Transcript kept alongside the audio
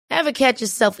Ever catch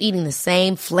yourself eating the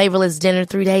same flavorless dinner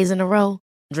 3 days in a row?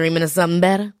 Dreaming of something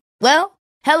better? Well,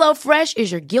 HelloFresh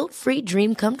is your guilt-free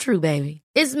dream come true, baby.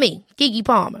 It's me, Keke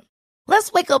Palmer.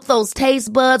 Let's wake up those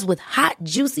taste buds with hot,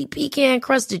 juicy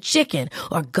pecan-crusted chicken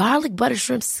or garlic butter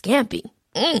shrimp scampi.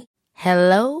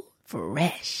 Hello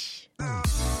Fresh.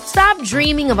 Stop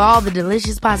dreaming of all the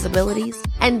delicious possibilities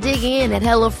and dig in at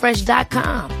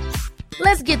HelloFresh.com.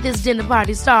 Let's get this dinner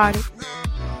party started.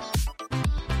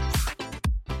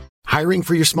 Hiring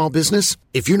for your small business?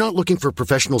 If you're not looking for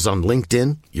professionals on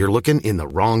LinkedIn, you're looking in the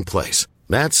wrong place.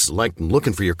 That's like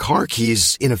looking for your car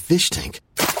keys in a fish tank.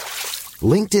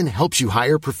 LinkedIn helps you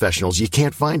hire professionals you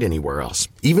can't find anywhere else,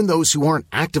 even those who aren't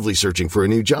actively searching for a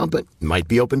new job but might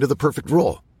be open to the perfect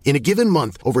role. In a given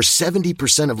month, over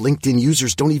 70% of LinkedIn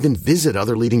users don't even visit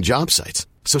other leading job sites.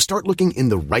 So start looking in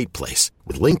the right place.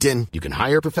 With LinkedIn, you can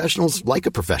hire professionals like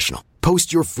a professional.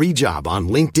 Post your free job on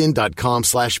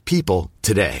linkedin.com/people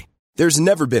today. There's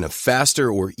never been a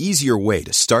faster or easier way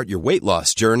to start your weight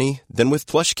loss journey than with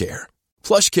PlushCare.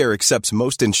 PlushCare accepts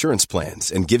most insurance plans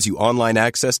and gives you online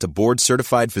access to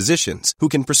board-certified physicians who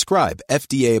can prescribe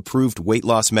FDA-approved weight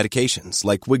loss medications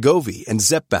like Wegovy and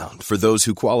Zepbound for those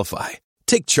who qualify.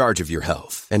 Take charge of your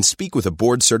health and speak with a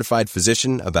board-certified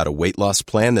physician about a weight loss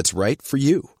plan that's right for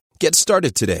you. Get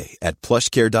started today at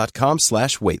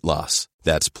plushcare.com/weight loss.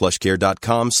 That's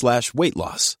plushcare.com/weight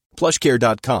loss.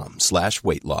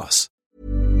 plushcare.com/weight loss.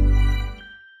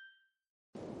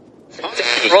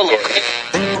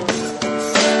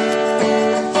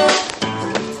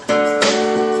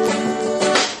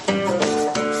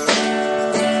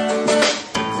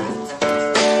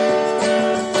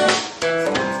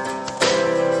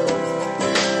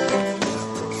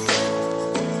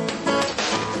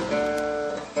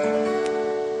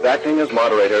 Acting as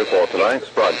moderator for tonight's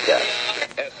broadcast.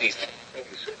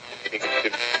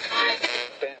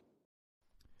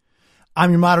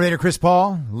 I'm your moderator, Chris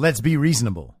Paul. Let's be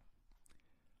reasonable.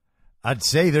 I'd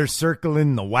say they're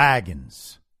circling the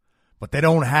wagons, but they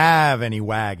don't have any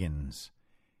wagons.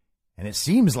 And it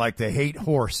seems like they hate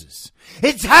horses.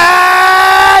 It's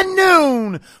high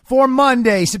noon for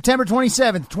Monday, September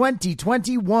 27th,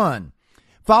 2021.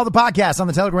 Follow the podcast on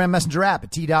the Telegram Messenger app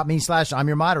at t.me/I'm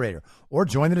your moderator, or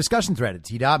join the discussion thread at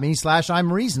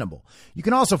t.me/I'm reasonable. You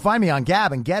can also find me on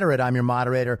Gab and Getter at I'm your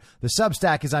moderator. The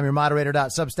Substack is I'm your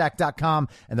moderator.substack.com,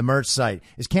 and the merch site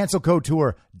is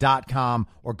cancelcouture.com,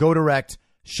 or go direct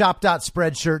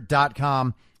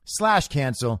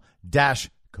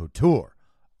shop.spreadshirt.com/cancel-couture.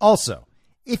 Also,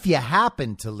 if you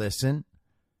happen to listen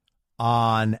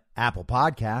on Apple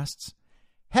Podcasts,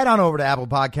 head on over to Apple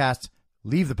Podcasts.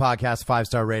 Leave the podcast a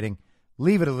 5-star rating.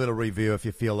 Leave it a little review if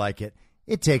you feel like it.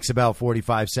 It takes about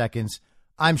 45 seconds.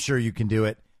 I'm sure you can do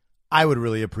it. I would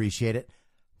really appreciate it.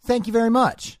 Thank you very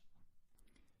much.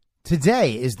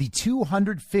 Today is the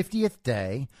 250th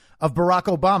day of Barack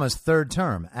Obama's third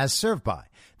term, as served by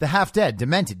the half-dead,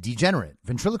 demented, degenerate,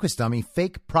 ventriloquist dummy,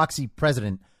 fake proxy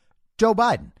president Joe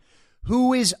Biden,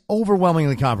 who is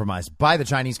overwhelmingly compromised by the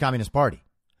Chinese Communist Party.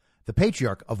 The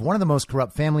patriarch of one of the most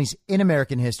corrupt families in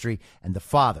American history, and the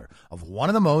father of one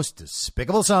of the most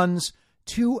despicable sons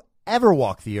to ever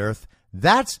walk the earth.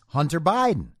 That's Hunter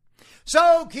Biden.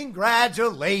 So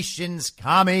congratulations,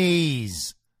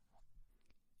 commies.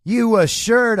 You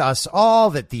assured us all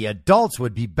that the adults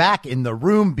would be back in the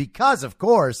room because, of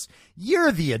course,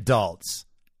 you're the adults.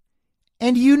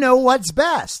 And you know what's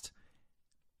best.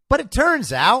 But it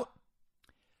turns out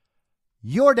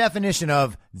your definition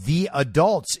of the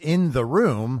adults in the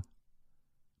room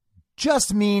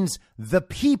just means the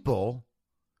people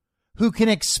who can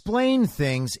explain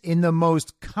things in the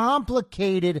most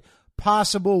complicated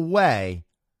possible way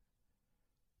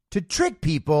to trick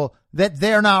people that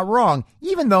they're not wrong,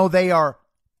 even though they are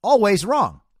always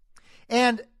wrong.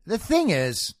 And the thing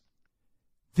is,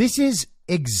 this is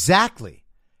exactly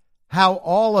how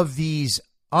all of these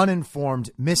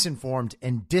uninformed, misinformed,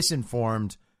 and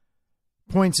disinformed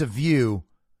points of view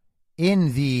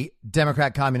in the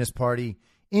Democrat Communist Party,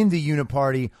 in the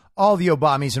Uniparty, all the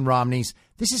Obamas and Romneys,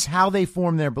 this is how they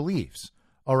form their beliefs.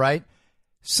 All right.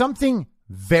 Something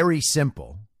very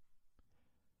simple,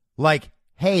 like,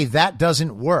 hey, that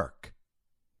doesn't work.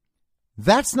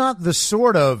 That's not the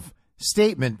sort of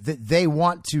statement that they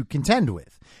want to contend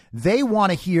with. They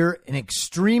want to hear an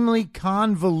extremely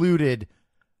convoluted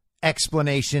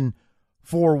explanation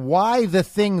for why the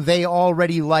thing they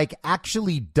already like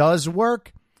actually does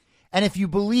work. And if you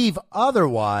believe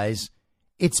otherwise,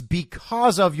 it's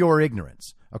because of your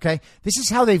ignorance. Okay, this is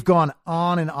how they've gone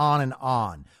on and on and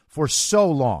on for so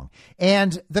long.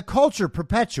 And the culture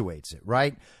perpetuates it,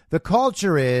 right? The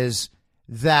culture is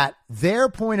that their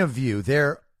point of view,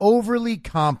 their overly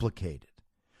complicated,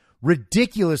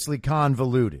 ridiculously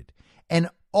convoluted, and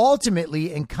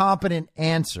ultimately incompetent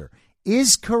answer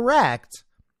is correct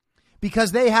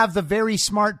because they have the very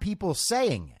smart people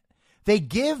saying it. They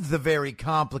give the very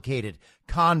complicated,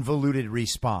 convoluted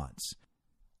response.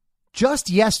 Just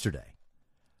yesterday,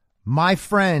 my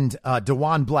friend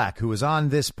DeJuan Black, who was on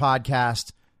this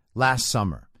podcast last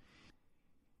summer,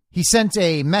 he sent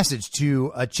a message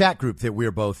to a chat group that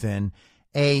we're both in,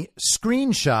 a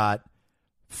screenshot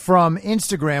from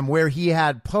Instagram where he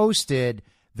had posted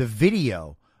the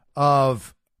video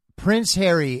of Prince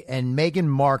Harry and Meghan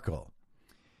Markle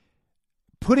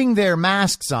putting their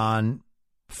masks on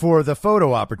for the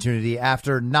photo opportunity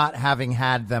after not having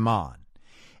had them on.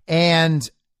 And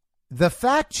the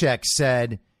fact check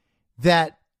said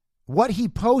that what he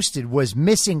posted was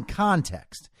missing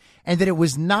context and that it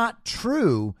was not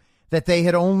true that they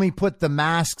had only put the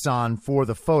masks on for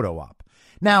the photo op.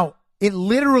 Now, it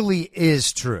literally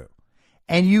is true,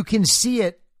 and you can see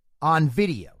it on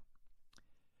video.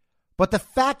 But the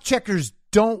fact checkers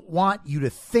don't want you to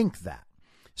think that.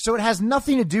 So it has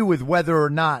nothing to do with whether or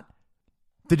not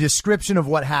the description of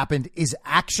what happened is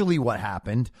actually what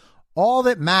happened. All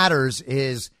that matters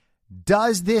is,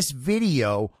 does this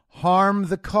video harm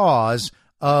the cause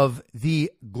of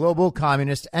the global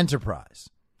communist enterprise?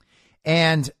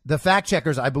 And the fact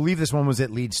checkers, I believe this one was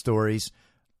at Lead Stories,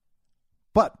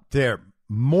 but they're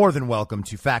more than welcome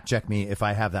to fact check me if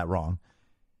I have that wrong.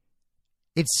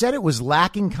 It said it was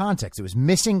lacking context. It was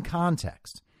missing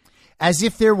context, as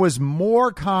if there was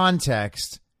more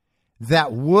context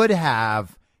that would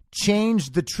have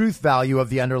changed the truth value of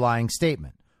the underlying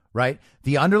statement, right?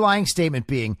 The underlying statement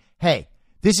being, hey,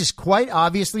 this is quite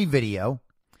obviously video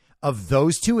of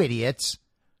those two idiots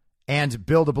and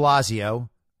Bill de Blasio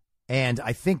and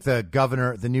I think the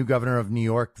new governor of New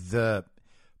York, the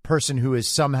person who is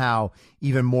somehow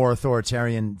even more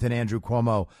authoritarian than Andrew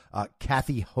Cuomo,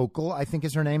 Kathy Hochul, I think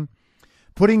is her name,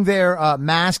 putting their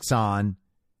masks on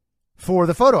for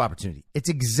the photo opportunity. It's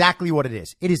exactly what it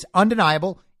is. It is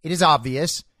undeniable. It is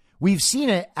obvious. We've seen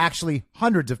it actually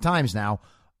hundreds of times now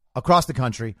across the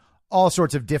country, all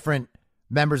sorts of different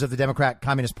members of the Democrat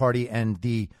Communist Party and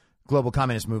the global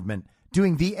communist movement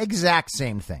doing the exact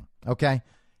same thing. Okay.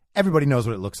 Everybody knows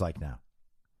what it looks like now.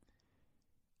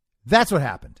 That's what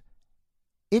happened.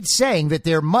 It's saying that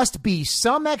there must be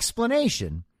some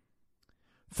explanation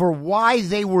for why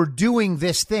they were doing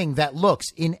this thing that looks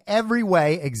in every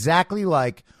way exactly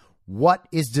like what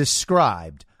is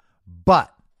described.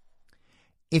 But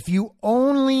if you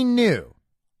only knew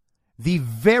the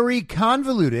very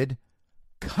convoluted,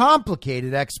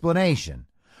 complicated explanation,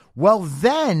 well,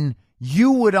 then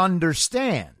you would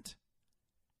understand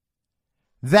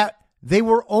that they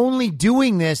were only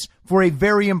doing this for a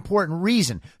very important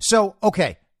reason. So,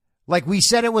 okay, like we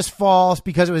said, it was false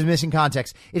because it was missing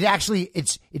context. It actually,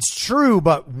 it's true,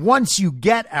 but once you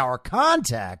get our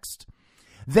context,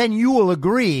 then you will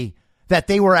agree that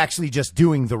they were actually just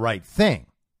doing the right thing.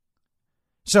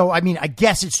 So, I mean, I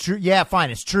guess it's true. Yeah,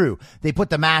 fine, it's true. They put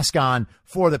the mask on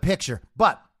for the picture,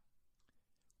 but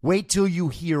wait till you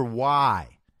hear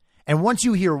why. And once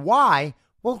you hear why,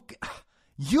 well,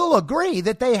 you'll agree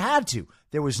that they had to.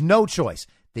 There was no choice.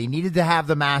 They needed to have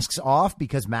the masks off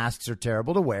because masks are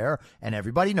terrible to wear and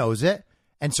everybody knows it.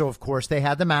 And so, of course, they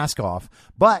had the mask off.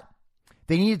 But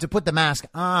they needed to put the mask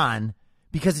on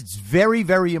because it's very,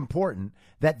 very important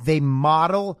that they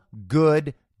model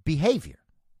good behavior,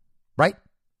 right?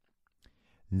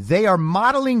 They are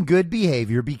modeling good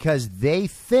behavior because they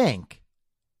think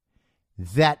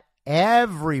that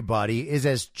everybody is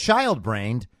as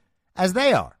child-brained as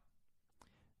they are.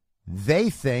 They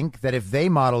think that if they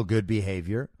model good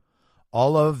behavior,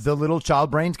 all of the little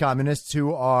child-brained communists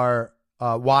who are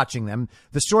watching them,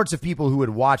 the sorts of people who would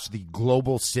watch the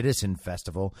Global Citizen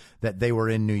Festival that they were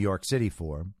in New York City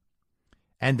for,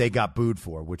 and they got booed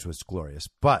for, which was glorious.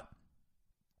 But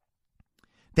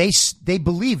they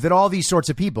believe that all these sorts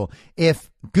of people,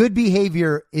 if good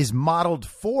behavior is modeled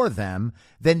for them,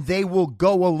 then they will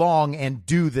go along and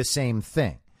do the same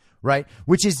thing, right?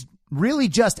 Which is really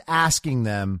just asking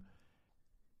them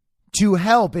to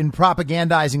help in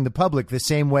propagandizing the public the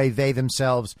same way they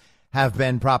themselves have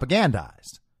been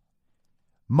propagandized.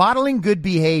 Modeling good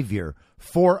behavior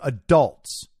for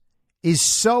adults is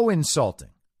so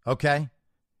insulting, okay?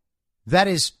 That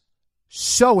is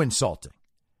so insulting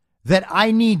that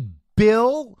I need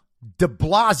Bill de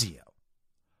Blasio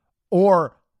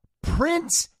or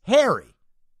Prince Harry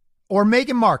or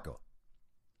Meghan Markle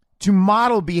to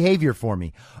model behavior for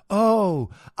me. Oh,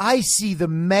 I see the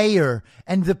mayor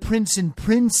and the prince and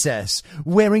princess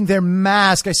wearing their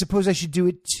mask. I suppose I should do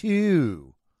it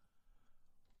too.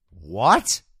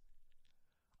 What?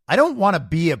 I don't want to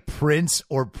be a prince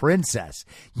or princess.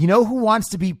 You know who wants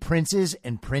to be princes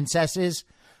and princesses?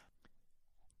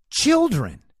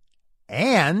 Children.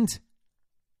 And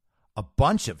a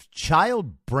bunch of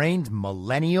child-brained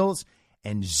millennials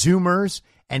and Zoomers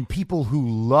and people who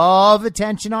love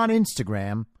attention on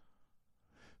Instagram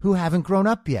who haven't grown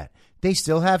up yet. They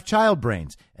still have child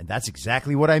brains. And that's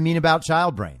exactly what I mean about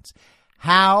child brains.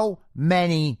 How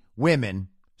many women,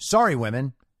 sorry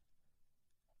women,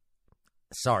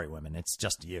 it's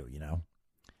just you, you know.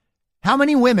 How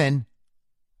many women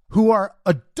who are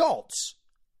adults,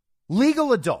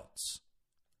 legal adults,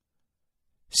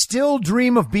 still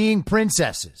dream of being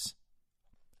princesses?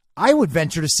 I would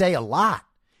venture to say a lot.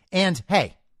 And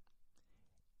hey,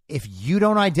 if you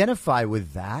don't identify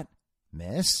with that,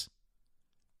 miss,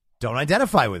 don't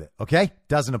identify with it, okay?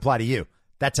 Doesn't apply to you.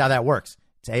 That's how that works.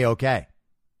 It's A-okay.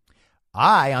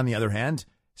 I, on the other hand,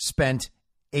 spent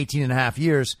 18 and a half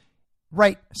years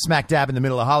right smack dab in the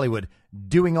middle of Hollywood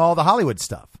doing all the Hollywood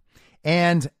stuff.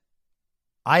 And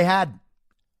I had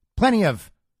plenty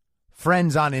of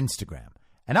friends on Instagram.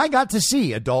 And I got to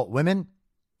see adult women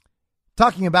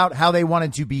talking about how they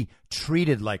wanted to be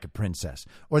treated like a princess,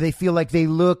 or they feel like they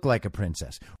look like a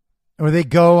princess, or they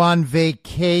go on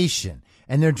vacation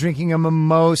and they're drinking a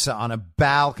mimosa on a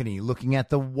balcony looking at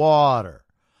the water.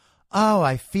 Oh,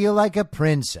 I feel like a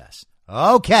princess.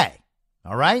 Okay.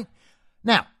 All right.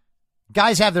 Now,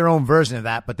 guys have their own version of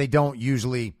that, but they don't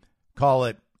usually call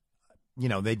it, you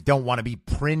know, they don't want to be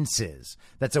princes.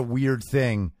 That's a weird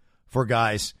thing for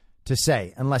guys to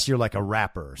say, unless you're like a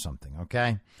rapper or something,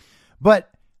 okay? But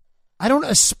I don't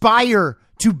aspire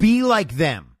to be like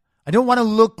them. I don't want to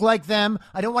look like them.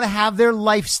 I don't want to have their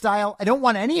lifestyle. I don't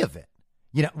want any of it.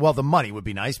 You know, well, the money would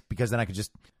be nice because then I could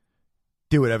just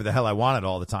do whatever the hell I wanted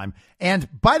all the time. And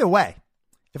by the way,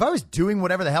 if I was doing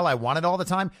whatever the hell I wanted all the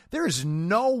time, there is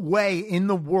no way in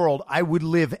the world I would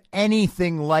live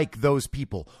anything like those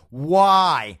people.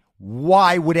 Why?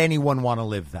 Why would anyone want to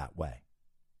live that way?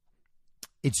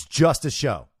 It's just a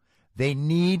show. They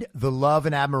need the love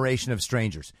and admiration of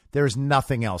strangers. There's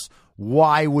nothing else.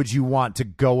 Why would you want to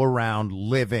go around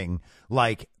living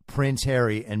like Prince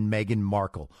Harry and Meghan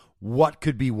Markle? What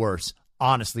could be worse?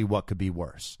 Honestly, what could be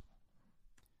worse?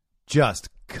 Just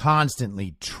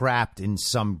constantly trapped in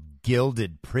some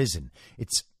gilded prison.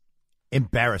 It's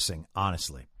embarrassing,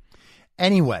 honestly.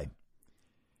 Anyway,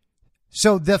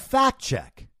 so the fact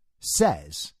check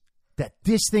says that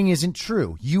this thing isn't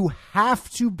true. You have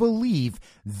to believe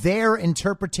their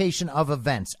interpretation of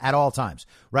events at all times,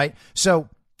 right? So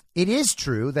it is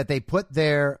true that they put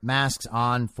their masks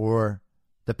on for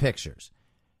the pictures.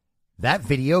 That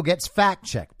video gets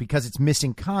fact-checked because it's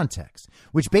missing context,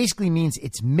 which basically means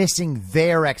it's missing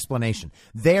their explanation,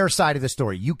 their side of the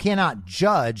story. You cannot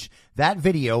judge that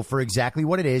video for exactly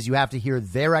what it is. You have to hear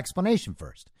their explanation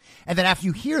first. And then after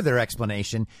you hear their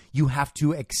explanation, you have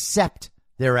to accept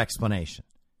their explanation.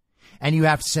 And you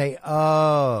have to say,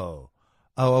 oh,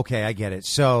 okay, I get it.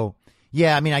 So,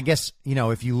 yeah, I mean, I guess, you know,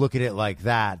 if you look at it like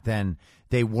that, then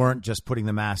they weren't just putting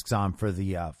the masks on for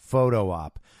the photo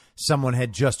op. Someone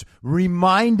had just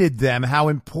reminded them how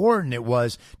important it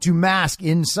was to mask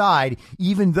inside,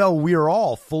 even though we're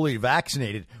all fully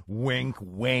vaccinated. Wink,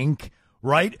 wink,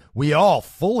 right? We all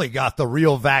fully got the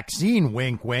real vaccine.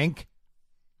 Wink, wink.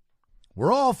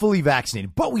 We're all fully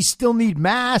vaccinated, but we still need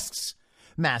masks.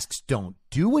 Masks don't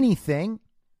do anything,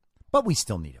 but we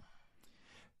still need them.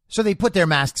 So they put their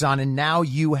masks on, and now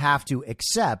you have to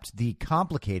accept the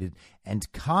complicated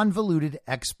and convoluted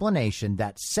explanation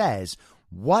that says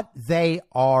what they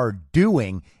are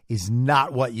doing is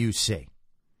not what you see.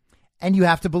 And you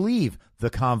have to believe the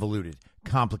convoluted,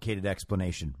 complicated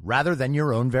explanation rather than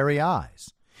your own very eyes.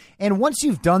 And once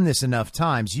you've done this enough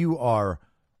times, you are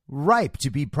ripe to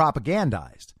be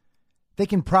propagandized. They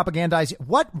can propagandize.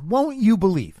 What won't you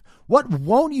believe? What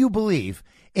won't you believe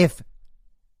if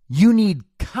you need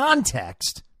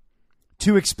context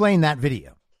to explain that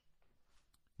video?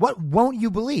 What won't you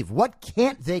believe? What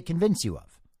can't they convince you of?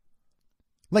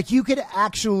 Like, you could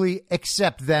actually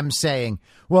accept them saying,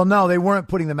 well, no, they weren't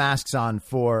putting the masks on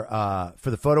for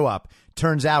the photo op.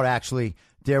 Turns out, actually,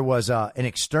 there was an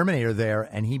exterminator there,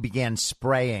 and he began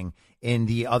spraying in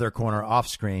the other corner off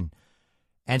screen.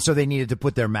 And so they needed to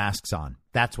put their masks on.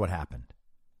 That's what happened.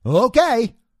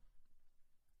 Okay.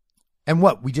 And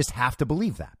what? We just have to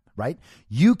believe that, right?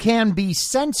 You can be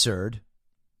censored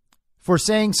for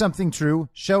saying something true,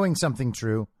 showing something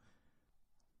true.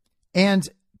 And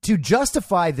to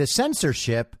justify the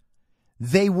censorship,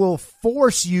 they will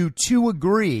force you to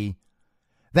agree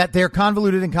that their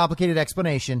convoluted and complicated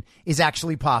explanation is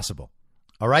actually possible.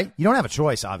 All right? You don't have a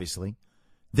choice, obviously.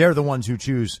 They're the ones who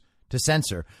choose to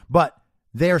censor. But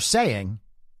they're saying,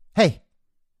 hey,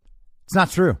 it's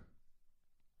not true.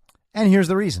 And here's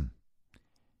the reason.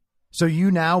 So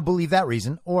you now believe that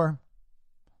reason, or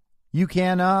you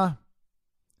can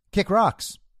kick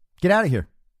rocks. Get out of here.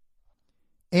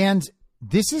 And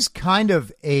this is kind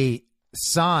of a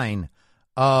sign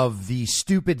of the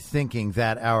stupid thinking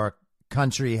that our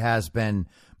country has been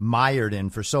mired in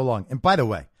for so long. And by the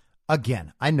way,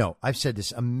 again, I know I've said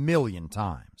this a million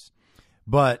times,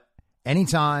 but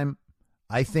anytime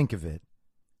I think of it,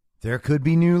 there could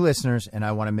be new listeners, and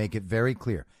I want to make it very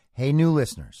clear. Hey, new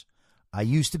listeners, I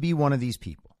used to be one of these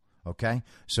people, okay?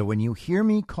 So when you hear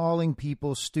me calling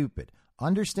people stupid,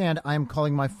 understand I am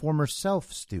calling my former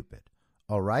self stupid,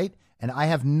 all right? And I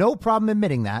have no problem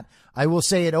admitting that. I will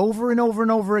say it over and over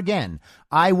and over again.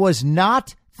 I was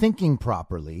not thinking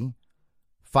properly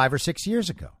 5 or 6 years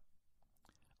ago.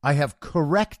 I have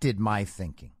corrected my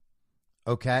thinking,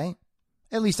 okay?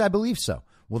 At least I believe so.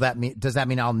 Does that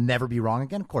mean I'll never be wrong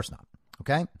again? Of course not,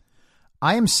 okay?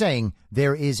 I am saying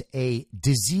there is a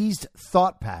diseased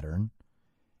thought pattern,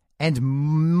 and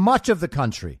much of the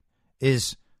country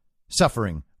is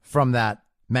suffering from that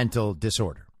mental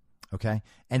disorder, okay?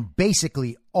 And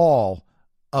basically all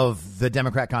of the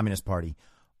Democrat Communist Party,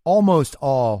 almost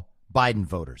all Biden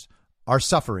voters, are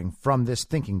suffering from this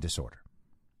thinking disorder.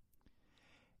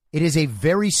 It is a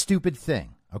very stupid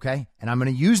thing, okay? And I'm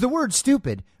going to use the word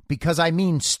stupid because I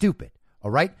mean stupid,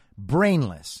 all right?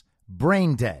 Brainless,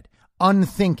 brain dead,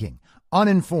 unthinking,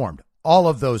 uninformed, all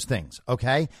of those things,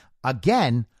 okay?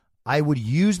 Again, I would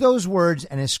use those words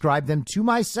and ascribe them to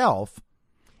myself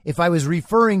if I was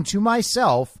referring to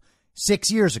myself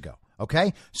 6 years ago,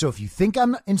 okay? So if you think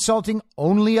I'm insulting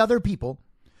only other people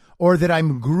or that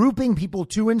I'm grouping people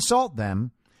to insult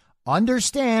them,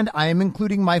 understand I am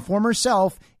including my former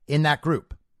self in that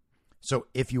group. So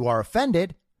if you are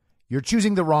offended, you're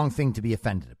choosing the wrong thing to be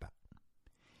offended about.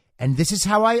 And this is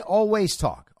how I always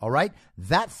talk, all right?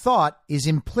 That thought is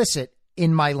implicit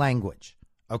in my language,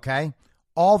 okay?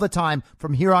 All the time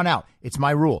from here on out. It's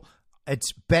my rule.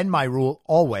 It's been my rule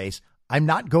always. I'm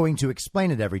not going to explain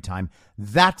it every time.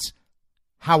 That's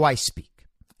how I speak.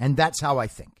 And that's how I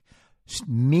think.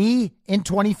 Me in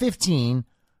 2015,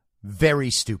 very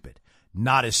stupid.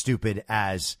 Not as stupid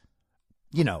as,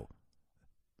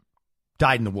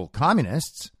 dyed-in-the-wool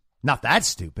communists. Not that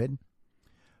stupid.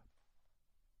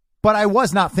 But I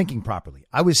was not thinking properly.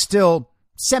 I was still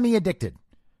semi-addicted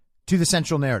to the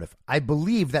central narrative. I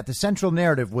believe that the central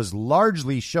narrative was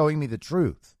largely showing me the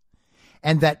truth,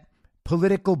 and that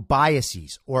political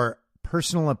biases or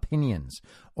personal opinions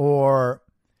or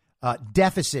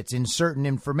deficits in certain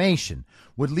information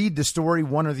would lead the story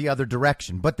one or the other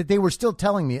direction, but that they were still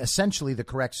telling me essentially the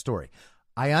correct story.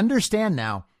 I understand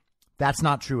now that's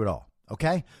not true at all.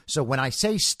 Okay? So when I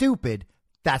say stupid,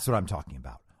 that's what I'm talking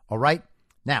about. All right?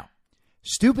 Now,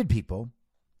 stupid people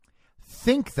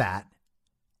think that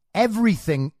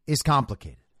everything is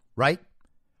complicated, right?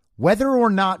 Whether or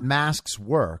not masks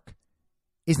work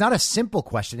is not a simple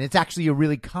question. It's actually a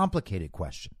really complicated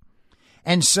question.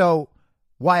 And so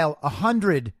while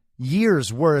 100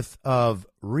 years worth of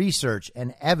research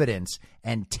and evidence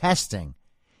and testing,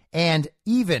 and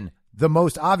even the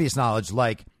most obvious knowledge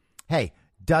like, hey,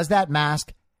 does that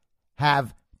mask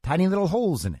have tiny little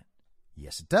holes in it?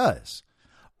 Yes, it does.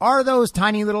 Are those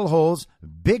tiny little holes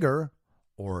bigger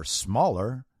or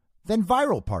smaller than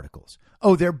viral particles?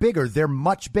 Oh, they're bigger. They're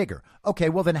much bigger. Okay,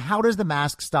 well, then how does the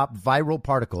mask stop viral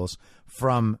particles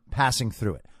from passing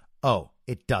through it? Oh,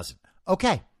 it doesn't.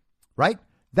 Okay, right?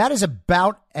 That is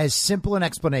about as simple an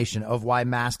explanation of why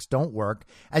masks don't work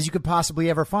as you could possibly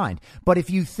ever find. But if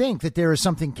you think that there is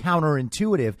something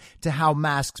counterintuitive to how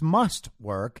masks must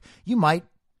work, you might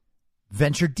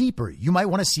venture deeper. You might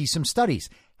want to see some studies.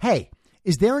 Hey,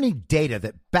 is there any data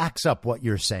that backs up what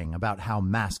you're saying about how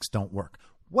masks don't work?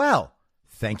 Well,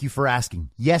 thank you for asking.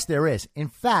 Yes, there is. In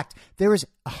fact, there is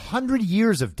 100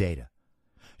 years of data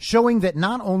showing that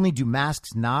not only do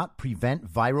masks not prevent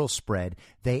viral spread,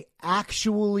 they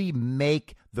actually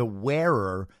make the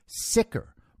wearer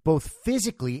sicker, both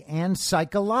physically and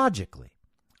psychologically.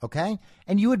 Okay?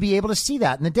 And you would be able to see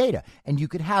that in the data, and you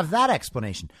could have that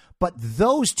explanation. But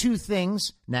those two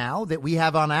things now that we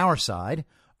have on our side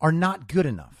are not good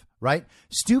enough, right?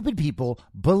 Stupid people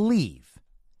believe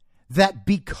that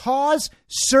because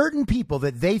certain people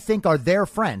that they think are their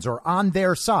friends or on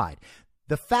their side,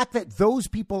 the fact that those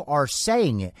people are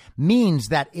saying it means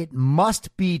that it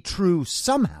must be true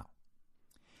somehow.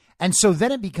 And so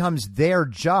then it becomes their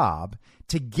job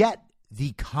to get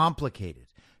the complicated,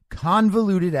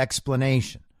 convoluted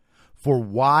explanation for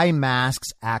why masks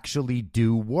actually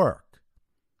do work.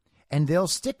 and they'll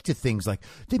stick to things like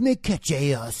they may catch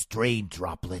a stray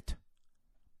droplet.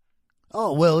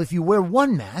 Oh, well, if you wear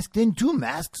one mask, then 2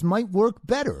 masks might work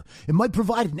better. It might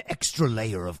provide an extra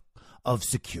layer of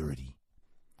security.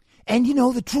 And,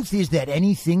 the truth is that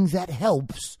anything that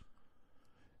helps,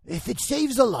 if it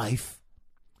saves a life,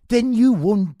 then you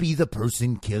won't be the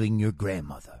person killing your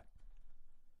grandmother.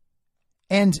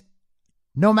 And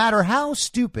no matter how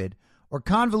stupid or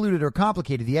convoluted or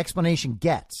complicated the explanation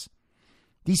gets,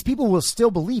 these people will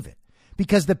still believe it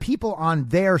because the people on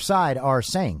their side are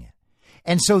saying it.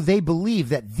 And so they believe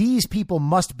that these people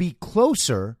must be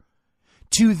closer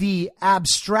to the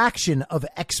abstraction of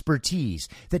expertise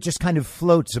that just kind of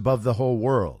floats above the whole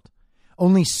world.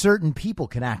 Only certain people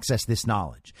can access this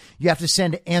knowledge. You have to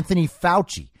send Anthony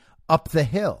Fauci up the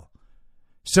hill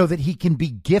so that he can be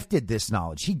gifted this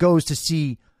knowledge. He goes to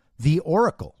see the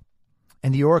Oracle,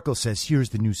 and the Oracle says, here's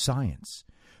the new science.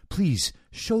 Please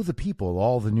show the people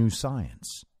all the new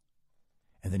science.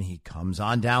 And then he comes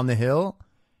on down the hill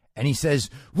and he says,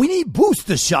 we need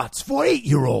booster shots for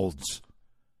 8-year-olds.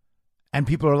 And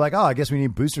people are like, oh, I guess we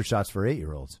need booster shots for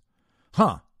 8-year-olds.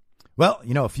 Huh. Well,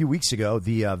 a few weeks ago,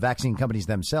 the vaccine companies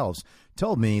themselves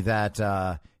told me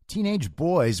that teenage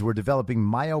boys were developing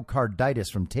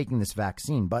myocarditis from taking this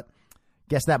vaccine. But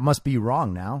guess that must be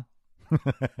wrong now.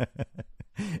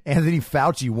 Anthony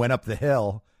Fauci went up the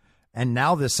hill, and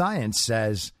now the science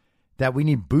says that we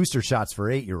need booster shots for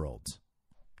 8-year-olds.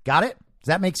 Got it? Does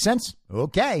that make sense?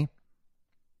 Okay.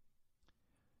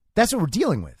 That's what we're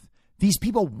dealing with. These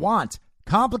people want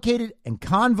complicated and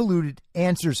convoluted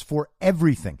answers for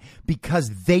everything because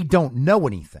they don't know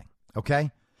anything. Okay?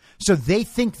 So they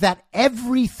think that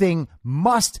everything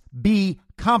must be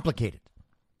complicated.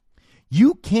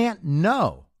 You can't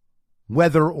know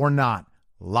whether or not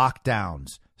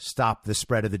lockdowns stop the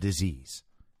spread of the disease,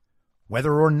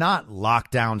 whether or not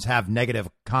lockdowns have negative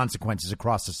consequences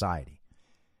across society.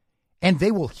 And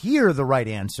they will hear the right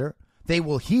answer. They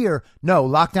will hear, no,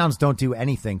 lockdowns don't do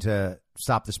anything to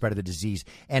stop the spread of the disease.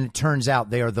 And it turns out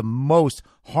they are the most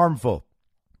harmful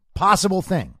possible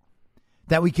thing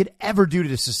that we could ever do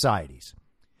to societies.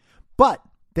 But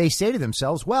they say to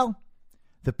themselves, well,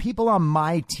 the people on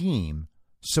my team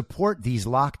support these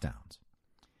lockdowns.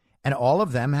 And all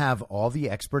of them have all the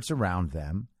experts around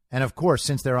them. And of course,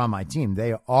 since they're on my team,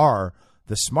 they are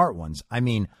the smart ones. I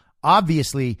mean,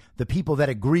 obviously, the people that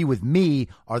agree with me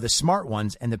are the smart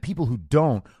ones, and the people who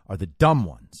don't are the dumb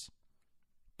ones.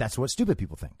 That's what stupid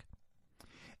people think.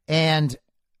 And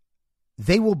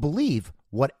they will believe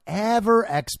whatever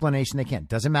explanation they can.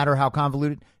 Doesn't matter how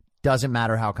convoluted, doesn't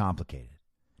matter how complicated.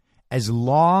 As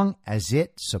long as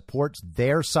it supports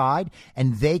their side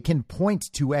and they can point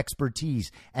to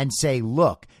expertise and say,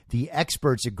 look, the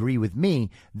experts agree with me,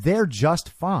 they're just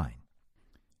fine.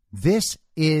 This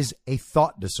is a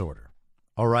thought disorder,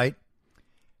 all right?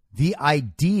 The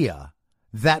idea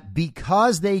that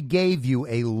because they gave you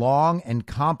a long and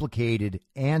complicated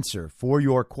answer for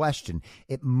your question,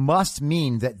 it must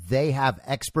mean that they have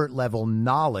expert level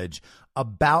knowledge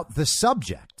about the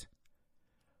subject.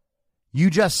 You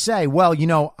just say, well,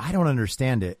 I don't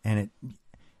understand it. And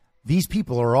these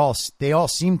people they all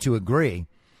seem to agree.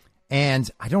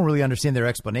 And I don't really understand their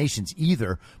explanations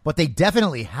either, but they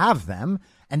definitely have them.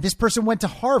 And this person went to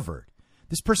Harvard.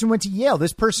 This person went to Yale.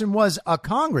 This person was a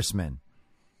congressman.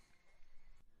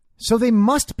 So they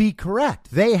must be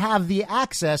correct. They have the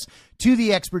access to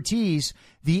the expertise.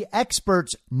 The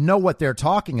experts know what they're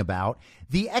talking about.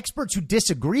 The experts who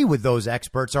disagree with those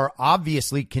experts are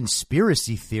obviously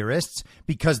conspiracy theorists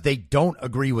because they don't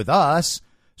agree with us.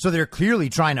 So they're clearly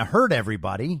trying to hurt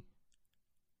everybody.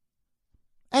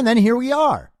 And then here we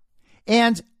are.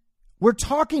 And we're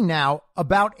talking now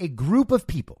about a group of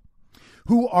people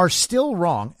who are still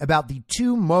wrong about the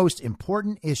 2 most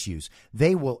important issues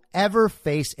they will ever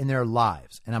face in their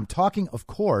lives. And I'm talking, of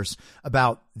course,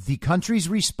 about the country's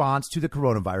response to the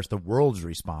coronavirus, the world's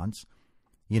response,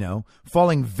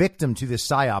 falling victim to this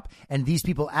psyop, and these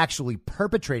people actually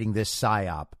perpetrating this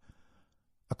psyop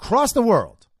across the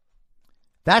world.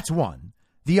 That's one.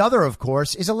 The other, of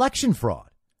course, is election fraud.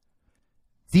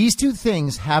 These 2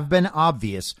 things have been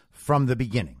obvious from the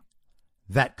beginning.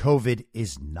 That COVID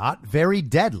is not very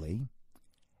deadly,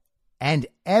 and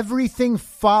everything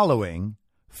following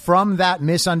from that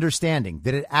misunderstanding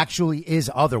that it actually is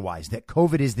otherwise, that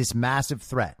COVID is this massive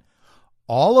threat.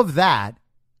 All of that,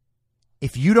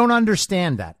 if you don't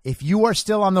understand that, if you are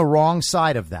still on the wrong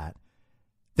side of that,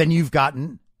 then you've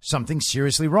gotten something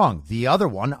seriously wrong. The other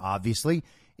one, obviously,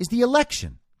 is the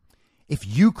election. If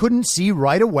you couldn't see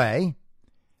right away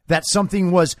that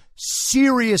something was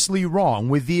seriously wrong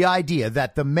with the idea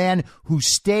that the man who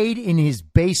stayed in his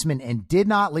basement and did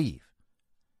not leave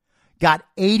got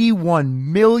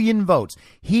 81 million votes.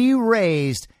 He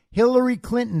raised Hillary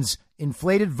Clinton's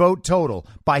inflated vote total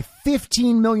by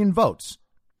 15 million votes,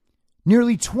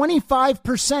 nearly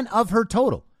 25% of her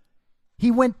total.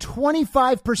 He went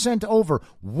 25% over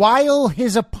while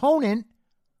his opponent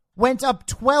went up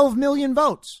 12 million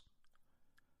votes.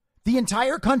 The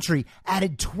entire country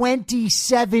added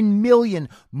 27 million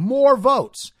more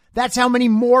votes. That's how many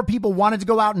more people wanted to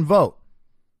go out and vote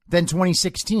than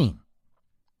 2016.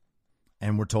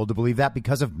 And we're told to believe that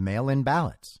because of mail-in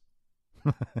ballots.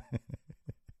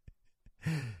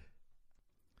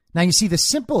 Now, you see, the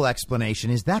simple explanation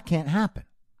is that can't happen.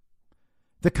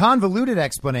 The convoluted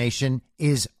explanation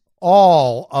is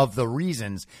all of the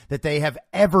reasons that they have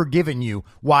ever given you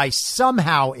why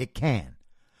somehow it can.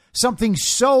 Something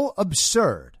so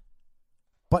absurd,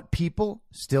 but people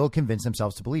still convince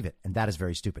themselves to believe it. And that is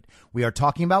very stupid. We are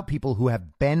talking about people who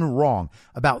have been wrong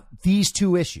about these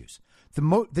two issues.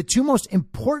 The two most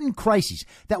important crises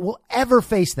that will ever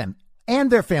face them and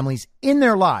their families in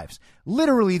their lives.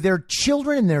 Literally, their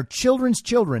children and their children's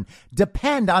children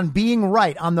depend on being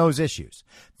right on those issues.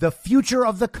 The future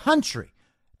of the country,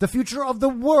 the future of the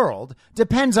world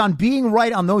depends on being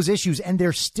right on those issues, and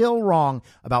they're still wrong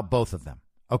about both of them.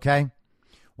 Okay?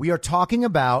 We are talking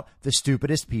about the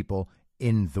stupidest people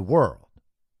in the world.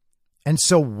 And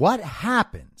so what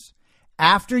happens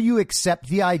after you accept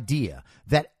the idea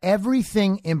that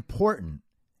everything important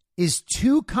is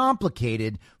too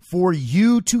complicated for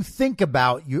you to think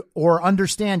about or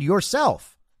understand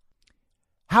yourself?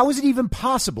 How is it even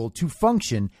possible to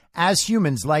function as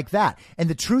humans like that? And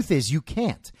the truth is, you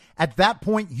can't. At that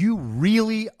point, you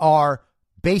really are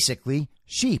basically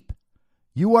sheep.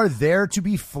 You are there to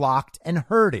be flocked and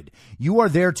herded. You are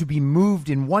there to be moved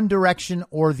in one direction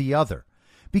or the other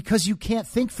because you can't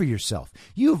think for yourself.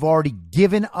 You've already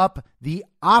given up the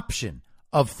option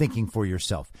of thinking for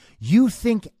yourself. You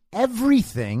think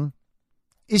everything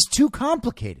is too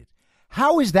complicated.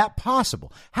 How is that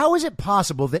possible? How is it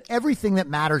possible that everything that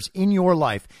matters in your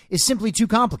life is simply too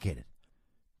complicated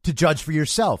to judge for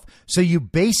yourself? So you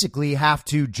basically have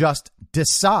to just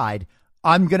decide,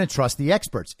 I'm going to trust the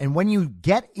experts. And when you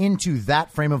get into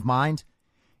that frame of mind,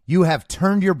 you have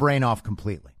turned your brain off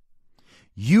completely.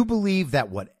 You believe that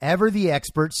whatever the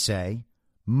experts say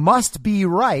must be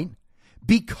right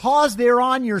because they're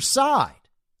on your side.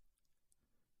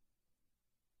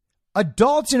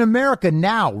 Adults in America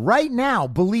now, right now,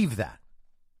 believe that.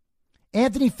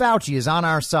 Anthony Fauci is on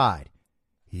our side.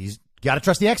 He's got to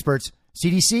trust the experts.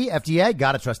 CDC, FDA,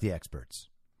 got to trust the experts.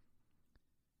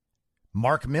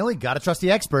 Mark Milley, got to trust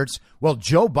the experts. Well,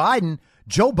 Joe Biden,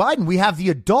 we have the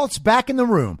adults back in the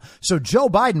room. So Joe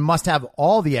Biden must have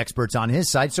all the experts on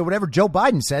his side. So whatever Joe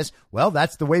Biden says, well,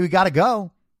 that's the way we got to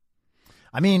go.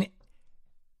 I mean,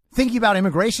 thinking about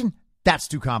immigration, that's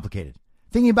too complicated.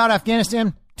 Thinking about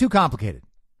Afghanistan, too complicated.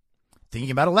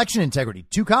 Thinking about election integrity,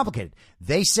 too complicated.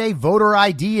 They say voter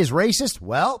ID is racist.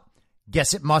 Well,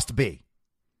 guess it must be.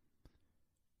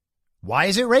 Why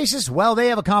is it racist? Well, they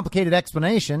have a complicated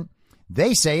explanation.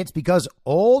 They say it's because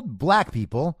old black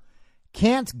people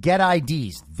can't get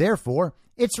IDs. Therefore,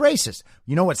 it's racist.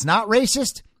 You know what's not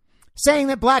racist? Saying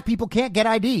that black people can't get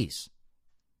IDs.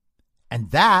 And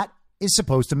that is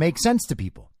supposed to make sense to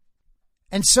people.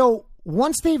 And so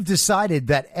once they've decided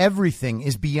that everything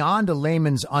is beyond a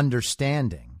layman's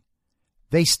understanding,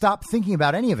 they stop thinking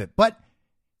about any of it. But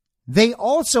they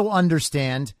also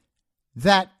understand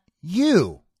that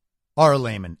you are a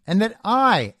layman and that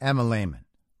I am a layman,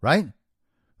 right?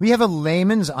 We have a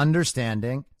layman's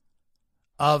understanding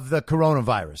of the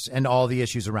coronavirus and all the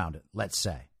issues around it, let's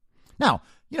say. Now,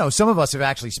 you know, some of us have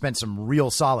actually spent some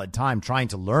real solid time trying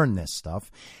to learn this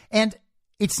stuff, and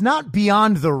it's not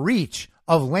beyond the reach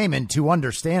of laymen to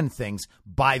understand things,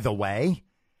 by the way.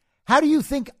 How do you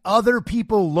think other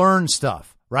people learn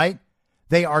stuff, right?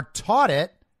 They are taught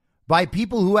it by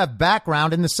people who have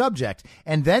background in the subject,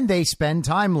 and then they spend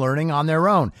time learning on their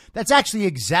own. That's actually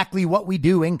exactly what we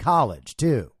do in college,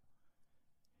 too.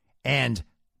 And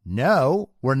no,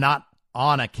 we're not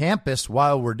on a campus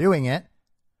while we're doing it,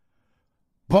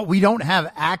 but we don't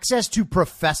have access to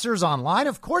professors online?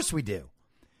 Of course we do.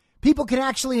 People can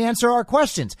actually answer our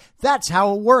questions. That's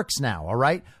how it works now, all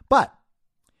right? But,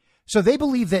 so they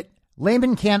believe that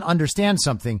laymen can't understand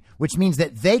something, which means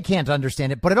that they can't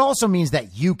understand it, but it also means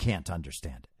that you can't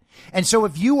understand it. And so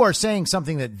if you are saying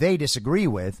something that they disagree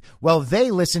with, well,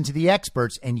 they listen to the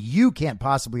experts and you can't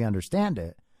possibly understand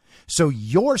it. So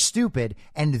you're stupid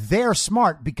and they're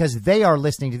smart because they are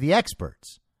listening to the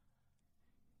experts.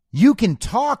 You can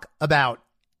talk about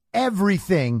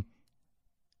everything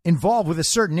involved with a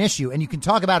certain issue, and you can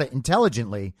talk about it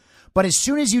intelligently. But as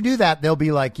soon as you do that, they'll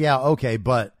be like, yeah, okay,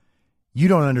 but you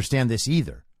don't understand this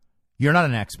either. You're not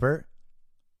an expert.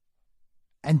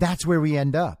 And that's where we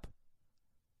end up.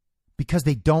 Because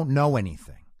they don't know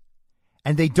anything.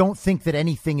 And they don't think that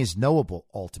anything is knowable,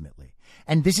 ultimately.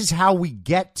 And this is how we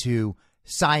get to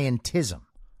scientism,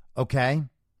 okay?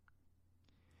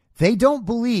 They don't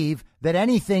believe that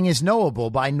anything is knowable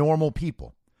by normal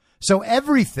people. So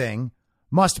everything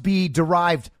must be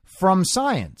derived from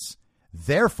science.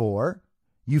 Therefore,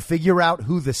 you figure out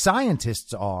who the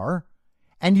scientists are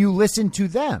and you listen to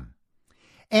them.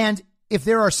 And if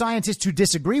there are scientists who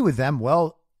disagree with them,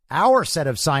 well, our set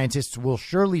of scientists will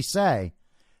surely say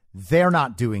they're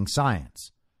not doing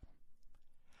science.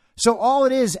 So all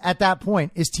it is at that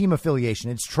point is team affiliation.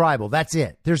 It's tribal. That's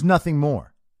it. There's nothing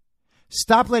more.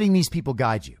 Stop letting these people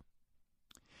guide you.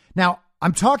 Now,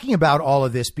 I'm talking about all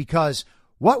of this because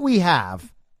what we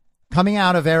have coming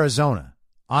out of Arizona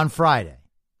on Friday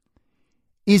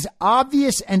is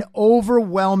obvious and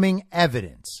overwhelming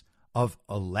evidence of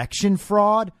election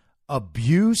fraud,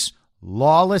 abuse,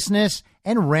 lawlessness,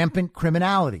 and rampant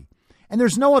criminality. And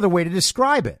there's no other way to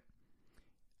describe it.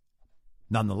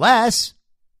 Nonetheless,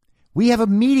 we have a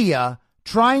media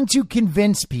trying to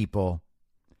convince people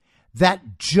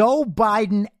that Joe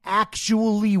Biden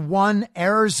actually won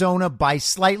Arizona by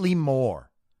slightly more.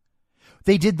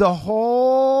 They did the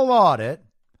whole audit,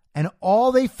 and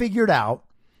all they figured out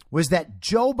was that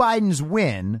Joe Biden's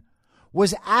win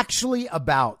was actually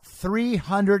about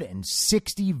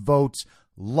 360 votes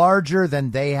larger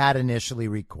than they had initially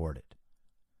recorded.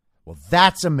 Well,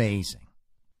 that's amazing.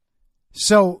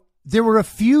 So there were a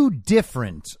few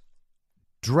different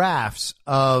drafts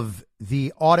of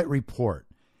the audit report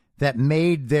that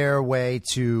made their way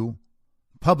to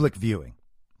public viewing,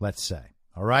 let's say.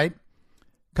 All right?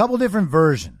 A couple different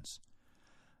versions.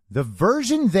 The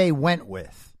version they went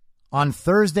with on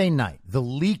Thursday night, the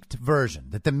leaked version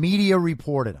that the media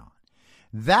reported on,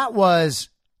 that was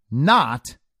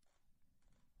not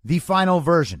the final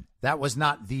version. That was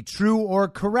not the true or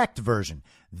correct version.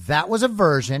 That was a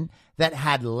version that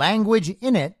had language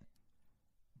in it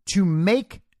to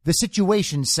make the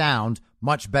situation sound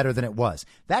much better than it was.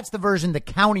 That's the version the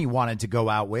county wanted to go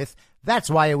out with. That's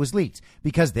why it was leaked,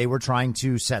 because they were trying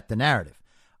to set the narrative.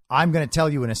 I'm going to tell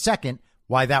you in a second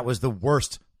why that was the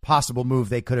worst possible move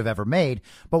they could have ever made.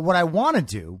 But what I want to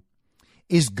do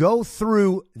is go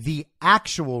through the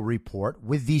actual report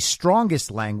with the strongest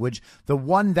language, the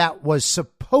one that was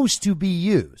supposed to be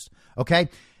used. Okay?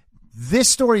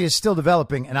 This story is still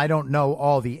developing, and I don't know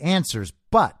all the answers,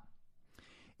 but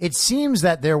it seems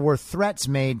that there were threats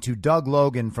made to Doug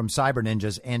Logan from Cyber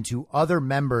Ninjas and to other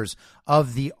members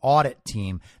of the audit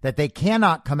team that they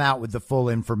cannot come out with the full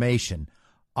information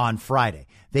on Friday.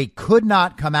 They could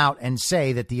not come out and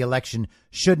say that the election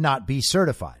should not be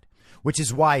certified, which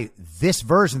is why this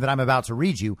version that I'm about to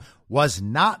read you was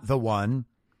not the one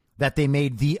that they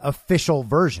made the official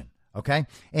version. Okay.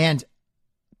 And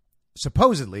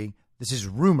supposedly, this is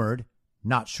rumored,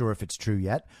 not sure if it's true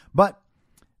yet, but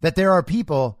that there are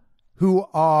people who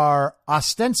are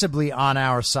ostensibly on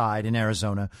our side in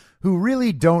Arizona who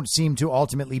really don't seem to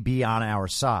ultimately be on our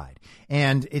side.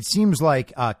 And it seems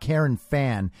like Karen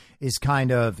Fann is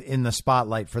kind of in the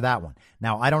spotlight for that one.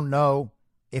 Now, I don't know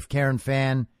if Karen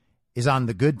Fann is on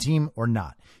the good team or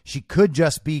not. She could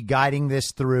just be guiding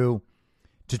this through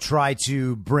to try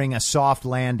to bring a soft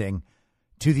landing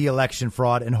to the election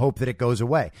fraud and hope that it goes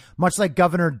away. Much like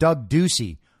Governor Doug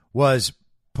Ducey was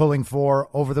pulling for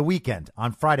over the weekend.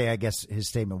 On Friday, I guess his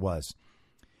statement was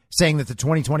saying that the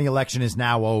 2020 election is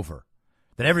now over,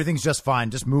 that everything's just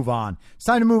fine. Just move on. It's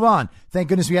time to move on. Thank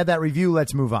goodness we had that review.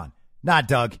 Let's move on. Nah,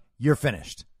 Doug, you're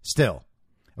finished still.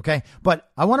 Okay.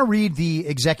 But I want to read the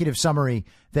executive summary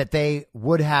that they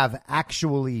would have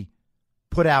actually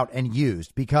put out and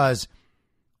used, because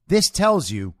this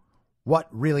tells you what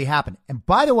really happened. And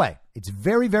by the way, it's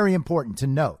very, very important to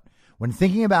note when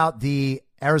thinking about the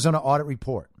Arizona audit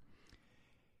report,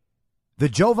 the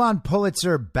Jovan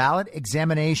Pulitzer ballot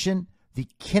examination, the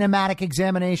kinematic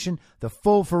examination, the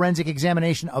full forensic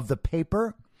examination of the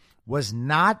paper was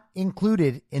not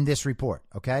included in this report.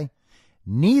 Okay.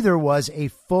 Neither was a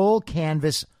full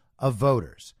canvass of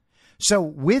voters. So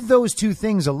with those two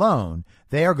things alone,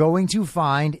 they are going to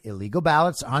find illegal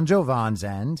ballots on Jovan's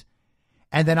end.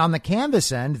 And then on the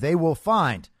canvass end, they will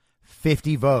find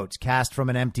 50 votes cast from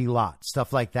an empty lot,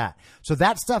 stuff like that. So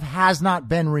that stuff has not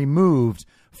been removed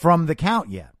from the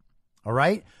count yet. All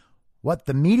right. What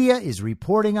the media is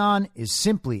reporting on is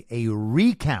simply a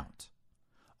recount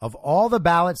of all the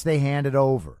ballots they handed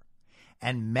over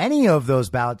And many of those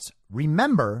ballots,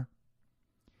 remember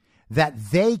that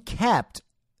they kept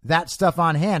that stuff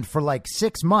on hand for like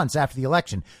 6 months after the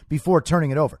election before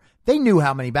turning it over. They knew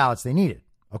how many ballots they needed.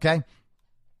 Okay.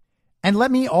 And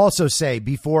let me also say,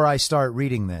 before I start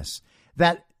reading this,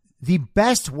 that the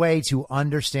best way to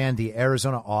understand the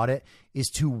Arizona audit is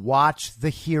to watch the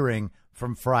hearing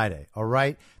from Friday. All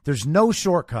right. There's no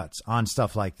shortcuts on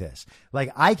stuff like this.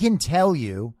 Like, I can tell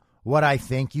you what I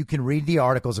think. You can read the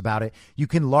articles about it. You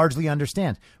can largely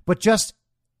understand. But just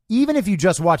even if you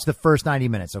just watch the first 90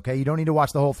 minutes, okay, you don't need to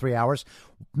watch the whole 3 hours.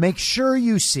 Make sure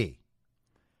you see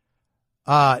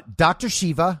Dr.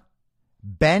 Shiva,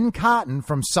 Ben Cotton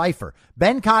from Cypher.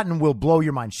 Ben Cotton will blow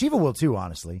your mind. Shiva will too,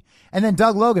 honestly. And then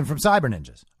Doug Logan from Cyber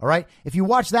Ninjas. All right. If you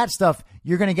watch that stuff,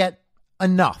 you're going to get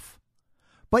enough.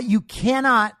 But you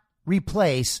cannot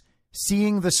replace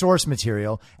seeing the source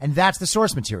material. And that's the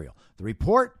source material. The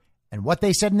report and what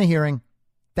they said in the hearing,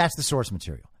 that's the source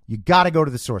material. You got to go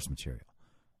to the source material.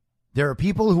 There are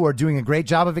people who are doing a great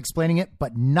job of explaining it,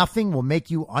 but nothing will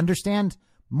make you understand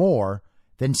more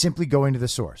than simply going to the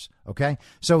source. Okay.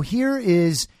 So here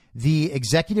is the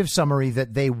executive summary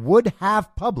that they would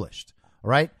have published. All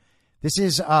right. This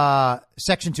is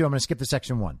section 2. I'm going to skip to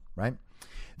section 1. Right.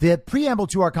 The preamble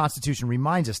to our Constitution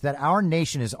reminds us that our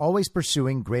nation is always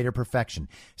pursuing greater perfection,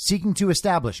 seeking to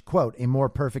establish, quote, a more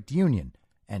perfect union,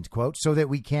 end quote, so that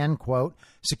we can, quote,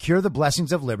 secure the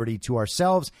blessings of liberty to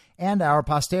ourselves and our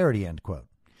posterity, end quote.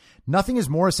 Nothing is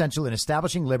more essential in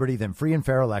establishing liberty than free and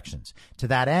fair elections. To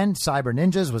that end, Cyber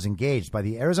Ninjas was engaged by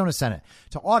the Arizona Senate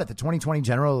to audit the 2020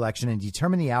 general election and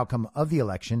determine the outcome of the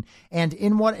election and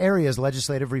in what areas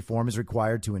legislative reform is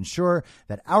required to ensure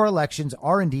that our elections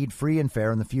are indeed free and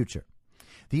fair in the future.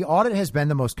 The audit has been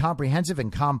the most comprehensive and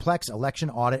complex election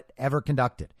audit ever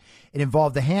conducted. It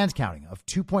involved the hand counting of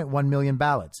 2.1 million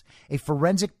ballots, a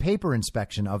forensic paper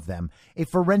inspection of them, a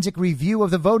forensic review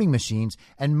of the voting machines,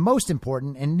 and most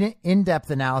important, an in-depth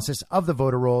analysis of the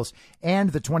voter rolls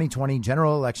and the 2020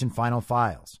 general election final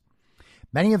files.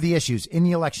 Many of the issues in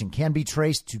the election can be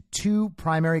traced to two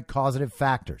primary causative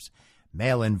factors: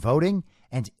 mail-in voting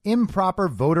and improper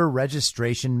voter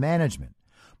registration management.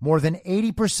 More than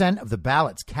 80% of the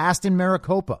ballots cast in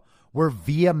Maricopa were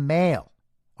via mail.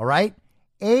 All right?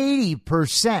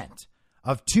 80%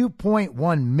 of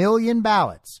 2.1 million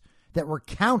ballots that were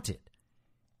counted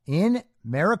in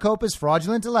Maricopa's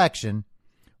fraudulent election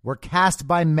were cast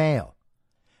by mail.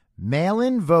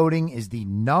 Mail-in voting is the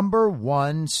number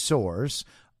one source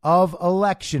of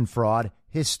election fraud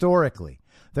historically.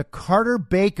 The Carter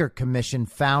Baker Commission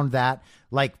found that,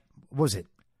 like, what was it?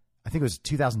 I think it was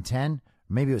 2010.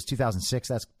 Maybe it was 2006.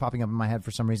 That's popping up in my head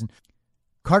for some reason.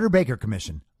 Carter Baker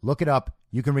Commission. Look it up.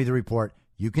 You can read the report.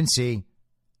 You can see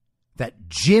that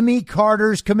Jimmy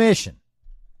Carter's commission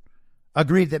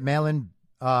agreed that mail-in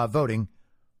voting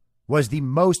was the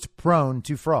most prone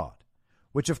to fraud,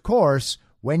 which, of course,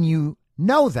 when you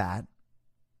know that,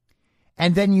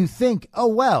 and then you think, oh,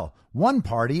 well, one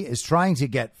party is trying to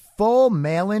get full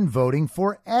mail-in voting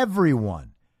for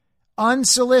everyone,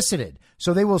 unsolicited.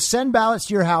 So they will send ballots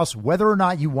to your house whether or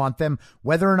not you want them,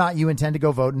 whether or not you intend to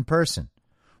go vote in person.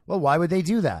 Well, why would they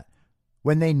do that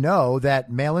when they know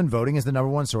that mail-in voting is the number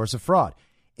one source of fraud?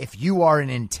 If you are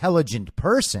an intelligent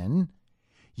person,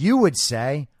 you would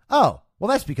say, oh, well,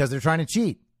 that's because they're trying to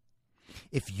cheat.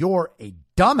 If you're a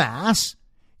dumbass,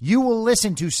 you will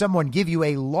listen to someone give you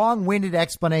a long-winded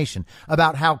explanation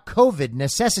about how COVID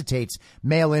necessitates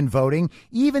mail-in voting,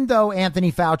 even though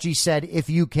Anthony Fauci said if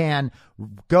you can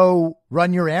go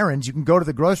run your errands, you can go to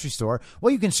the grocery store.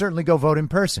 Well, you can certainly go vote in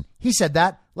person. He said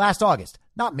that last August.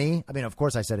 Not me. I mean, of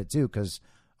course I said it too because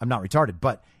I'm not retarded.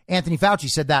 But Anthony Fauci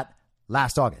said that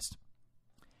last August.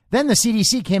 Then the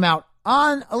CDC came out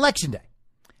on Election Day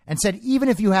and said even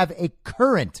if you have a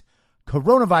current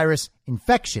coronavirus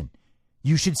infection,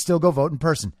 you should still go vote in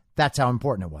person. That's how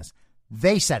important it was.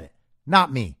 They said it,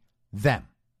 not me, them.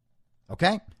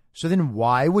 Okay? So then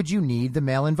why would you need the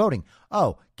mail-in voting?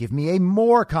 Oh, give me a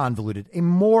more convoluted, a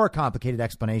more complicated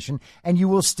explanation, and you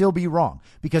will still be wrong.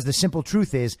 Because the simple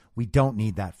truth is we don't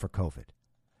need that for COVID.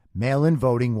 Mail-in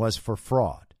voting was for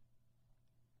fraud.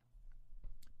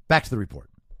 Back to the report.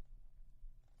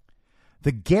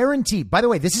 The guarantee, by the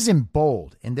way, this is in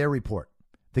bold in their report.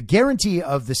 The guarantee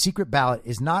of the secret ballot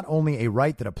is not only a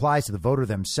right that applies to the voter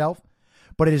themselves,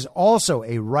 but it is also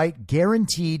a right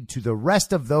guaranteed to the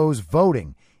rest of those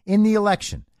voting in the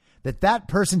election, that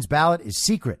person's ballot is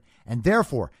secret and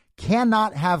therefore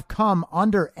cannot have come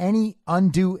under any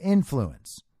undue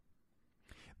influence.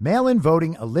 Mail-in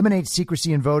voting eliminates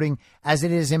secrecy in voting, as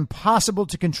it is impossible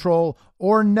to control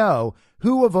or know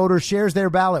who a voter shares their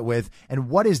ballot with and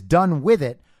what is done with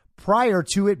it prior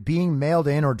to it being mailed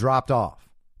in or dropped off.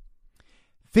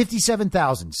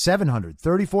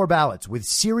 57,734 ballots with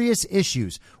serious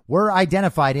issues were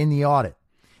identified in the audit.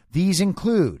 These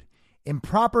include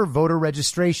improper voter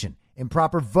registration,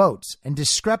 improper votes, and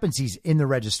discrepancies in the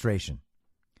registration.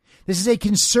 This is a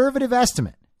conservative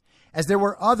estimate, as there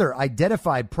were other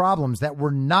identified problems that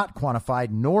were not quantified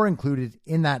nor included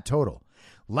in that total,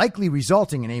 likely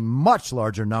resulting in a much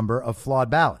larger number of flawed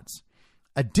ballots.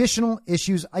 Additional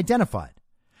issues identified: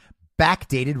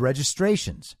 backdated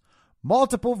registrations,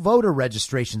 multiple voter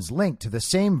registrations linked to the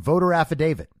same voter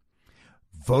affidavit,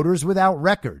 voters without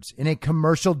records in a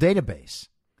commercial database,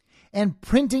 and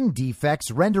printing defects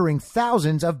rendering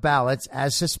thousands of ballots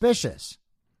as suspicious.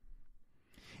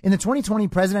 In the 2020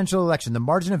 presidential election, the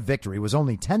margin of victory was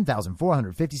only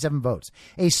 10,457 votes,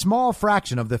 a small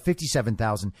fraction of the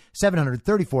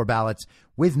 57,734 ballots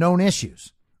with known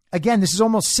issues. Again, this is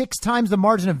almost 6 times the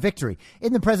margin of victory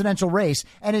in the presidential race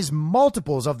and is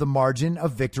multiples of the margin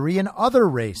of victory in other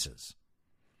races.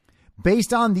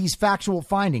 Based on these factual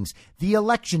findings, the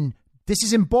election, this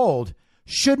is in bold,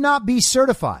 should not be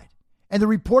certified, and the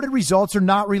reported results are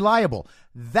not reliable.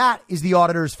 That is the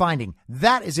auditor's finding.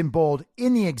 That is in bold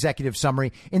in the executive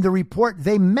summary in the report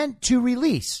they meant to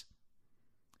release.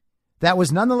 That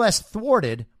was nonetheless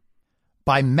thwarted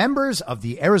by members of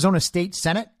the Arizona State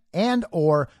Senate and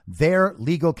or their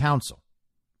legal counsel.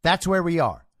 That's where we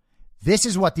are. This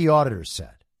is what the auditors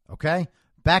said. Okay?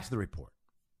 Back to the report.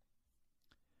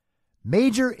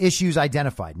 Major issues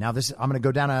identified. Now, I'm going to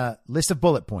go down a list of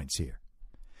bullet points here.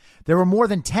 There were more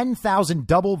than 10,000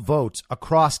 double votes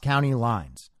across county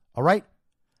lines. All right?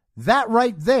 That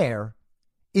right there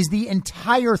is the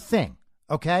entire thing.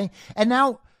 Okay? And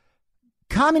now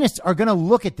communists are going to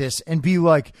look at this and be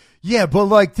like, yeah, but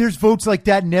like there's votes like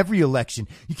that in every election.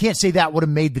 You can't say that would have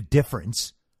made the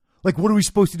difference. Like, what are we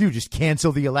supposed to do? Just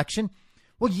cancel the election?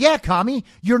 Well, yeah, commie,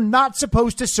 you're not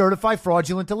supposed to certify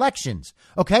fraudulent elections.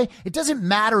 Okay? It doesn't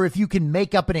matter if you can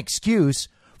make up an excuse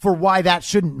for why that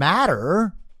shouldn't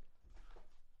matter.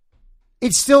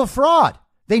 It's still fraud.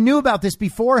 They knew about this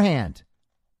beforehand.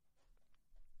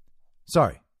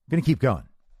 Sorry, I'm going to keep going.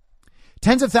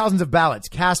 Tens of thousands of ballots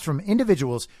cast from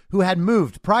individuals who had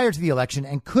moved prior to the election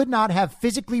and could not have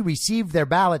physically received their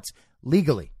ballots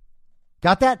legally.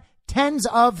 Got that? Tens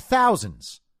of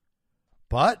thousands.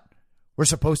 But we're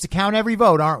supposed to count every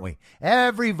vote, aren't we?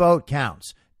 Every vote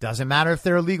counts. Doesn't matter if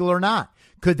they're illegal or not.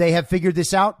 Could they have figured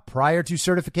this out prior to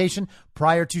certification,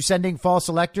 prior to sending false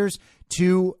electors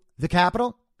to the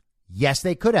Capitol? Yes,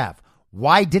 they could have.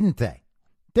 Why didn't they?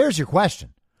 There's your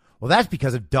question. Well, that's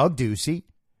because of Doug Ducey,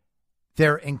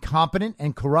 their incompetent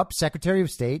and corrupt Secretary of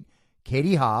State,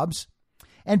 Katie Hobbs,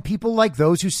 and people like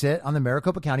those who sit on the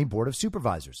Maricopa County Board of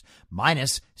Supervisors,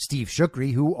 minus Steve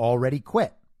Shukri, who already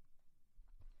quit.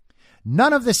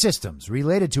 None of the systems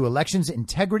related to elections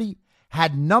integrity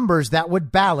had numbers that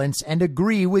would balance and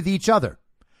agree with each other.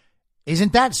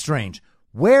 Isn't that strange?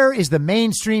 Where is the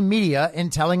mainstream media in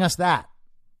telling us that?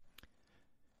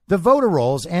 The voter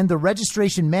rolls and the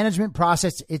registration management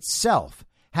process itself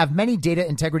have many data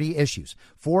integrity issues.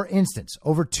 For instance,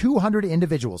 over 200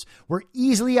 individuals were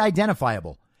easily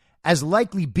identifiable as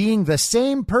likely being the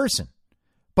same person,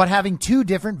 but having 2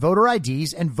 different voter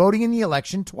IDs and voting in the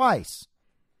election twice.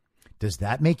 Does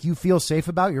that make you feel safe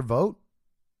about your vote?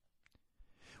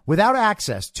 Without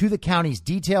access to the county's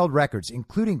detailed records,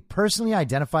 including personally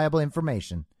identifiable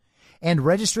information and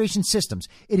registration systems,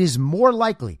 it is more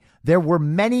likely there were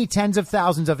many tens of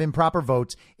thousands of improper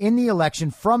votes in the election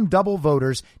from double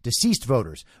voters, deceased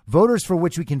voters, voters for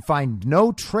which we can find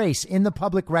no trace in the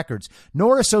public records,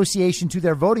 nor association to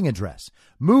their voting address,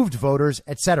 moved voters,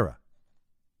 etc.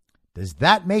 Does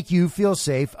that make you feel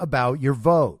safe about your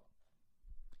vote?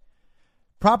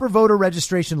 Proper voter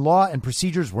registration law and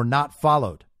procedures were not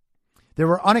followed. There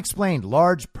were unexplained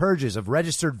large purges of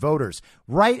registered voters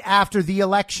right after the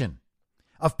election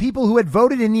of people who had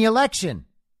voted in the election.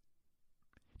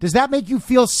 Does that make you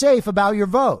feel safe about your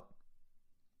vote?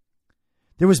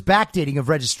 There was backdating of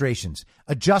registrations,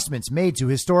 adjustments made to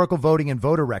historical voting and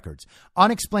voter records,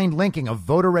 unexplained linking of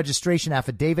voter registration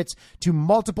affidavits to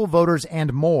multiple voters,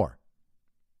 and more.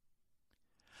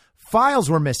 Files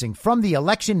were missing from the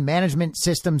election management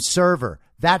system server.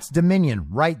 That's Dominion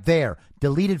right there.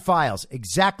 Deleted files,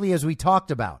 exactly as we talked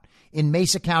about in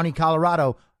Mesa County,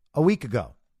 Colorado, a week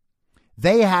ago.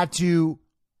 They had to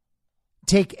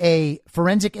take a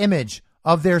forensic image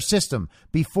of their system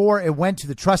before it went to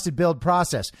the trusted build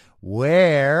process,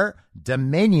 where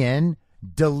Dominion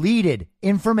deleted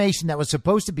information that was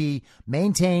supposed to be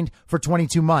maintained for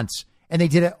 22 months. And they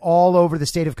did it all over the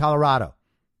state of Colorado.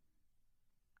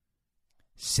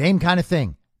 Same kind of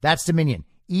thing. That's Dominion.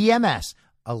 EMS,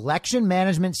 Election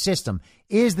Management System,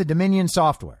 is the Dominion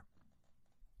software.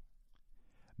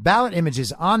 Ballot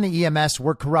images on the EMS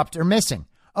were corrupt or missing.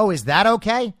 Oh, is that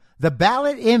okay? The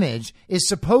ballot image is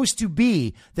supposed to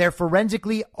be their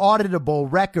forensically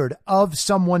auditable record of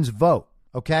someone's vote,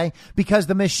 okay? Because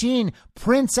the machine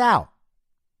prints out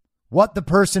what the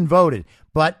person voted,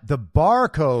 but the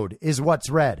barcode is what's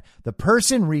read. The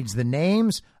person reads the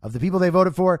names of the people they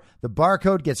voted for. The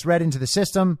barcode gets read into the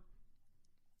system.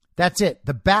 That's it.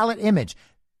 The ballot image.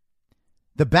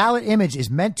 The ballot image is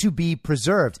meant to be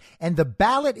preserved, and the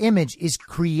ballot image is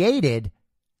created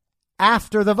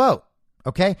after the vote.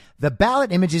 Okay? The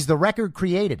ballot image is the record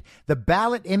created. The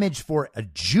ballot image for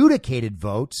adjudicated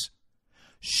votes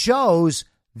shows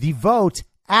the vote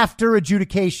after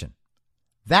adjudication.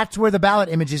 That's where the ballot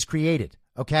image is created.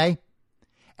 Okay?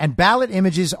 And ballot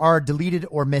images are deleted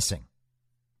or missing.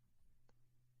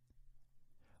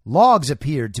 Logs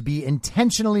appeared to be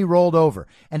intentionally rolled over,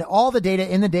 and all the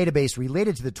data in the database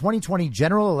related to the 2020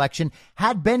 general election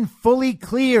had been fully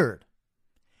cleared.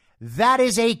 That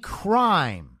is a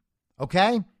crime.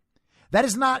 Okay? That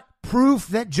is not proof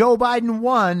that Joe Biden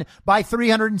won by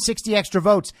 360 extra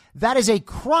votes. That is a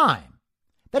crime.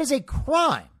 That is a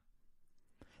crime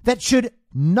that should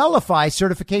nullify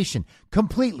certification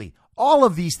completely. All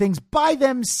of these things by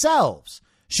themselves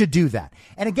should do that.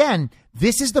 And again,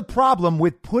 this is the problem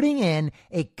with putting in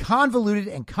a convoluted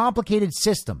and complicated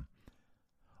system.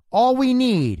 All we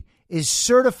need is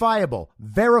certifiable,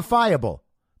 verifiable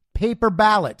paper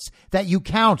ballots that you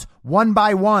count one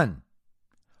by one.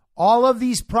 All of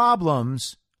these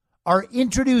problems are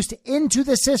introduced into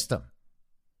the system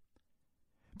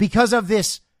because of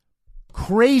this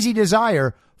crazy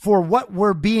desire for what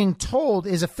we're being told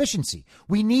is efficiency.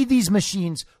 We need these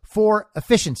machines for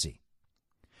efficiency.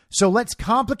 So let's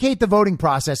complicate the voting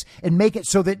process and make it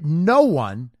so that no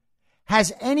one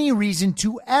has any reason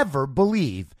to ever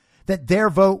believe that their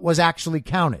vote was actually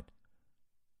counted.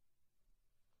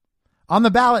 On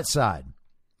the ballot side,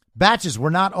 batches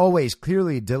were not always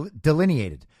clearly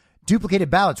delineated. Duplicated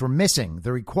ballots were missing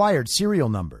the required serial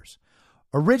numbers.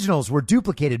 Originals were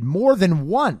duplicated more than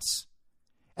once.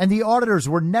 And the auditors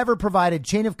were never provided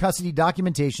chain of custody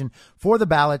documentation for the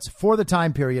ballots for the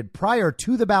time period prior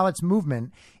to the ballots'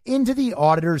 movement into the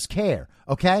auditor's care.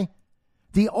 Okay?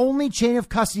 The only chain of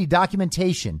custody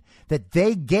documentation that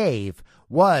they gave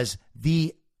was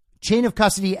the chain of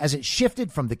custody as it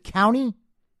shifted from the county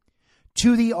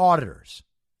to the auditors.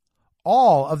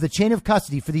 All of the chain of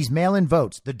custody for these mail-in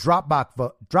votes, the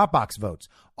Dropbox votes,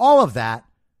 all of that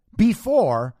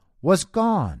before was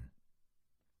gone.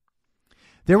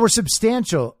 There were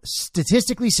substantial,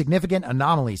 statistically significant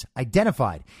anomalies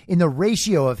identified in the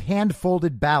ratio of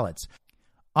hand-folded ballots,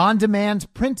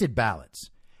 on-demand printed ballots,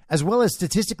 as well as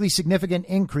statistically significant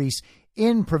increase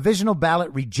in provisional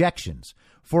ballot rejections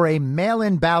for a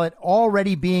mail-in ballot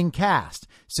already being cast,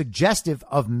 suggestive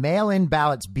of mail-in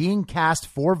ballots being cast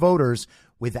for voters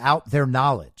without their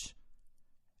knowledge.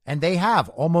 And they have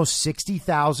almost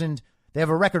 60,000, they have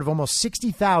a record of almost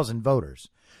 60,000 voters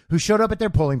who showed up at their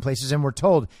polling places and were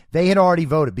told they had already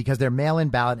voted because their mail-in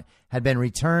ballot had been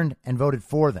returned and voted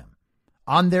for them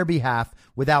on their behalf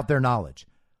without their knowledge.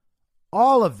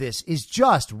 All of this is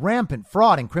just rampant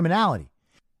fraud and criminality.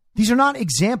 These are not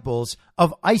examples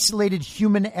of isolated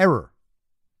human error.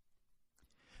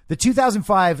 The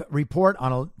 2005 report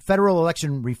on federal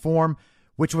election reform,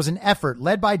 which was an effort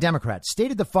led by Democrats,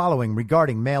 stated the following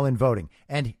regarding mail-in voting.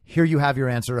 And here you have your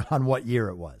answer on what year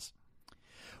it was.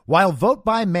 While vote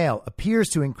by mail appears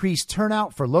to increase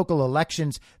turnout for local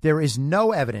elections, there is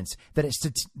no evidence that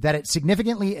it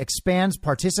significantly expands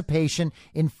participation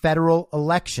in federal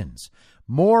elections.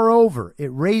 Moreover, it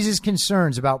raises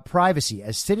concerns about privacy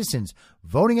as citizens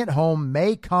voting at home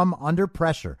may come under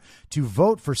pressure to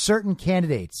vote for certain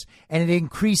candidates, and it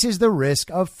increases the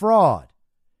risk of fraud.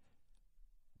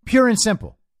 Pure and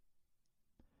simple.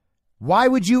 Why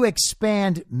would you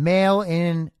expand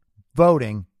mail-in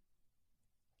voting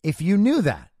if you knew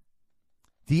that?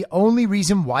 The only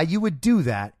reason why you would do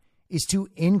that is to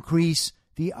increase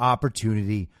the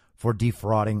opportunity for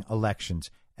defrauding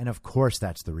elections. And of course,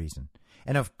 that's the reason.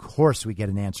 And of course, we get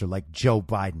an answer like Joe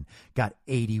Biden got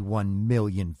 81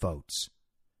 million votes.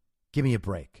 Give me a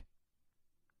break.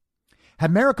 Had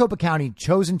Maricopa County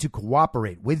chosen to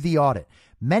cooperate with the audit,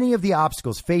 many of the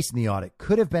obstacles facing the audit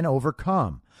could have been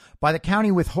overcome. By the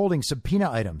county withholding subpoena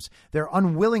items, their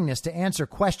unwillingness to answer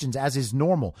questions as is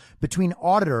normal between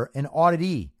auditor and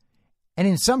auditee, and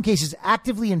in some cases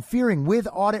actively interfering with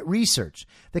audit research,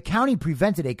 the county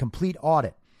prevented a complete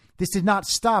audit. This did not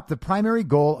stop the primary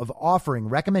goal of offering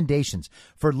recommendations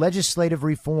for legislative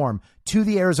reform to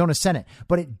the Arizona Senate,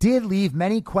 but it did leave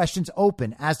many questions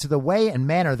open as to the way and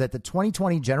manner that the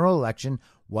 2020 general election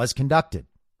was conducted.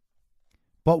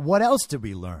 But what else did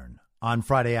we learn on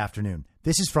Friday afternoon?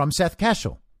 This is from Seth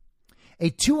Keshel. A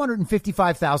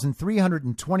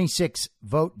 255,326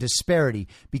 vote disparity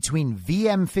between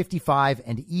VM55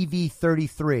 and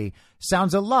EV33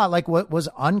 sounds a lot like what was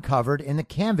uncovered in the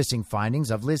canvassing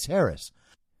findings of Liz Harris.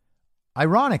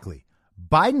 Ironically,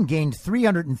 Biden gained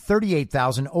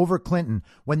 338,000 over Clinton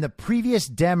when the previous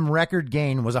Dem record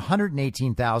gain was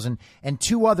 118,000 and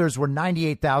two others were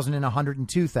 98,000 and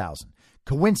 102,000.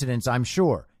 Coincidence, I'm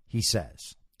sure, he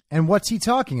says. And what's he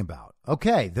talking about?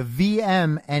 Okay, the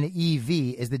VM and EV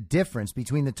is the difference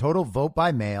between the total vote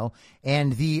by mail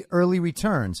and the early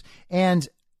returns. And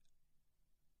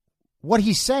what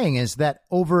he's saying is that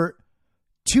over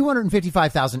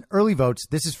 255,000 early votes,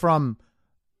 this is from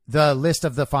the list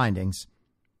of the findings,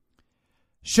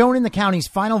 shown in the county's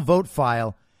final vote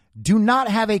file, do not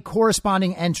have a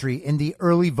corresponding entry in the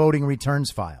early voting returns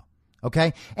file.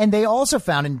 Okay, and they also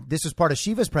found, and this was part of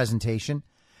Shiva's presentation,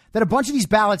 that a bunch of these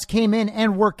ballots came in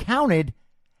and were counted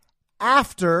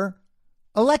after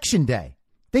Election Day.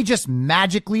 They just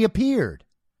magically appeared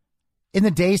in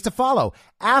the days to follow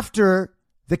after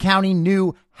the county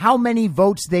knew how many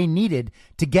votes they needed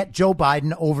to get Joe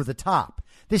Biden over the top.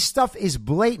 This stuff is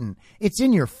blatant. It's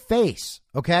in your face,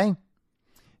 okay?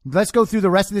 Let's go through the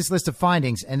rest of this list of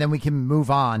findings, and then we can move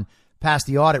on past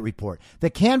the audit report. The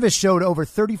canvass showed over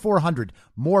 3,400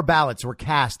 more ballots were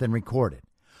cast than recorded.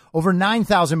 Over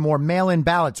 9,000 more mail-in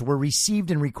ballots were received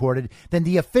and recorded than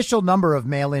the official number of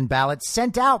mail-in ballots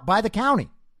sent out by the county.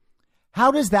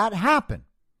 How does that happen?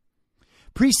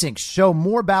 Precincts show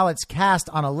more ballots cast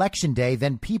on Election Day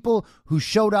than people who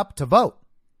showed up to vote.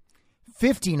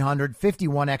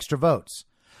 1,551 extra votes.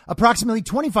 Approximately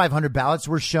 2,500 ballots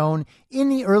were shown in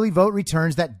the early vote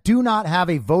returns that do not have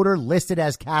a voter listed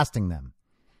as casting them.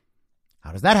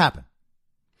 How does that happen?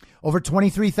 Over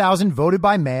 23,000 voted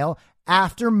by mail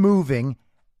after moving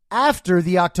after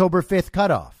the October 5th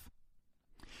cutoff.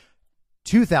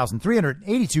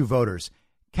 2,382 voters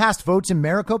cast votes in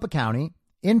Maricopa County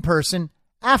in person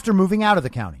after moving out of the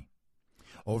county.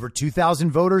 Over 2,000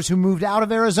 voters who moved out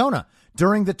of Arizona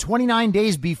during the 29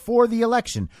 days before the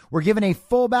election were given a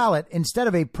full ballot instead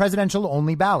of a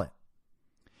presidential-only ballot.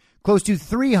 Close to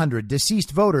 300 deceased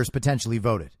voters potentially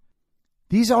voted.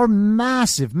 These are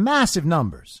massive, massive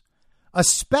numbers,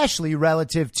 especially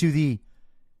relative to the,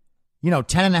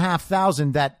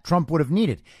 10,500 that Trump would have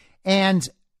needed. And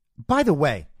by the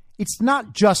way, it's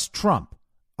not just Trump,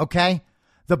 okay?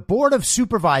 The Board of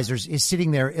Supervisors is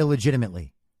sitting there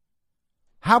illegitimately.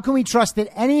 How can we trust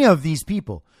that any of these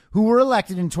people who were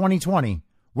elected in 2020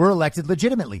 were elected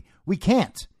legitimately? We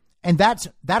can't. And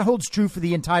that holds true for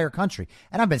the entire country.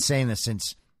 And I've been saying this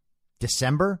since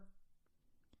December.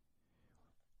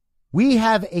 We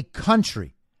have a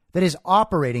country that is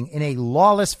operating in a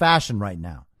lawless fashion right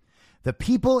now. The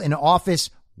people in office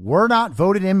were not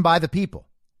voted in by the people.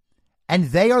 And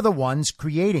they are the ones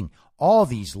creating all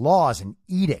these laws and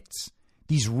edicts,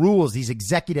 these rules, these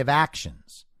executive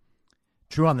actions.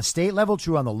 True on the state level,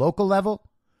 true on the local level,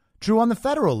 true on the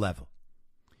federal level.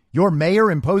 Your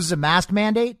mayor imposes a mask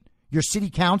mandate, your city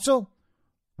council.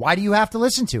 Why do you have to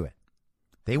listen to it?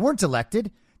 They weren't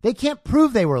elected. They can't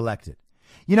prove they were elected.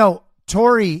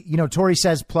 Tori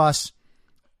Says Plus.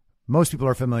 Most people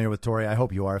are familiar with Tori. I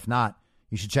hope you are. If not,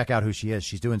 you should check out who she is.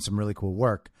 She's doing some really cool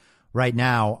work right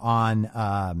now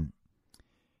on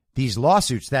these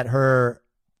lawsuits that her,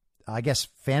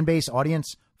 fan base,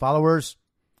 audience, followers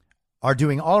are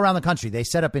doing all around the country. They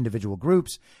set up individual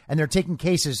groups and they're taking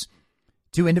cases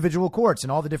to individual courts in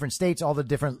all the different states, all the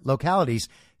different localities,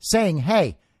 saying,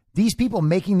 hey, these people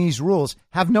making these rules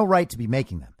have no right to be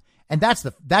making them. And that's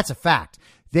a fact.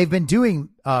 They've been doing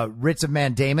writs of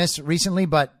mandamus recently,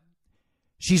 but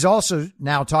she's also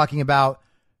now talking about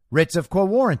writs of quo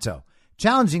warranto,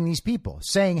 challenging these people,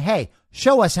 saying, hey,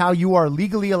 show us how you are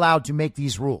legally allowed to make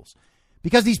these rules,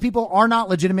 because these people are not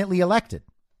legitimately elected.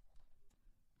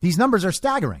 These numbers are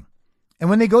staggering. And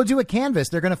when they go do a canvass,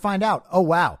 they're going to find out, oh,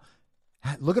 wow,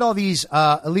 look at all these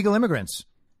illegal immigrants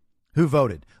who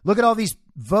voted. Look at all these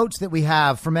votes that we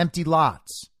have from empty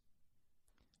lots.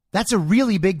 That's a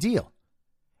really big deal.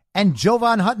 And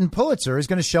Jovan Hutton Pulitzer is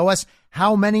going to show us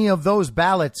how many of those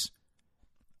ballots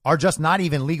are just not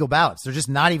even legal ballots. They're just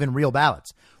not even real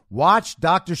ballots. Watch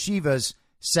Dr. Shiva's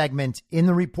segment in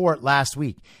the report last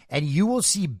week, and you will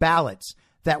see ballots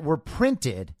that were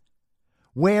printed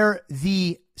where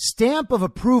the stamp of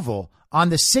approval on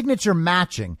the signature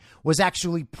matching was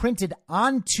actually printed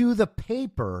onto the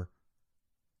paper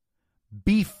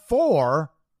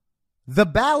before the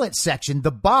ballot section,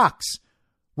 the box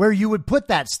where you would put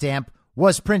that stamp,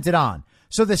 was printed on.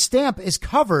 So the stamp is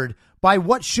covered by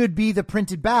what should be the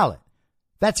printed ballot.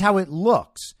 That's how it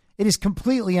looks. It is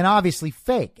completely and obviously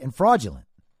fake and fraudulent.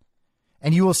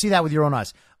 And you will see that with your own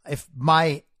eyes. If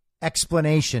my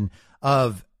explanation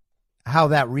of how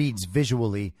that reads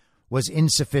visually was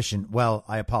insufficient, well,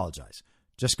 I apologize.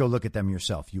 Just go look at them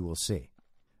yourself. You will see.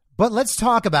 But let's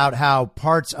talk about how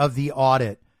parts of the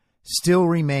audit still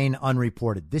remain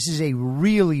unreported. This is a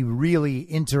really, really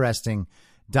interesting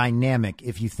dynamic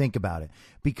if you think about it,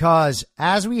 because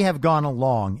as we have gone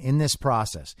along in this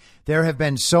process, there have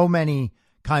been so many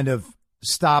kind of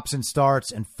stops and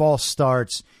starts and false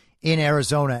starts in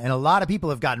Arizona, and a lot of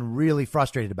people have gotten really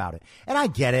frustrated about it. And I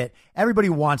get it. Everybody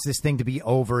wants this thing to be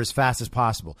over as fast as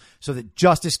possible so that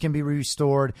justice can be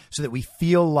restored, so that we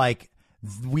feel like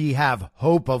we have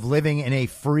hope of living in a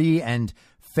free and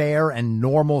fair and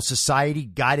normal society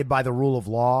guided by the rule of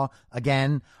law.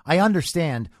 Again, I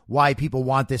understand why people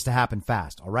want this to happen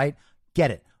fast. All right.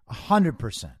 Get it.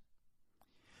 100%.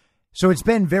 So it's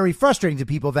been very frustrating to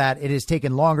people that it has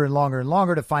taken longer and longer and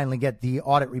longer to finally get the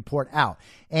audit report out.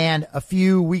 And a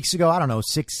few weeks ago, I don't know,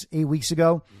 6-8 weeks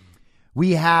ago,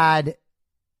 we had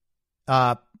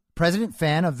President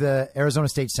Fan of the Arizona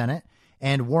State Senate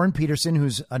and Warren Peterson,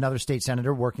 who's another state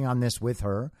senator, working on this with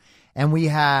her. And we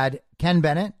had Ken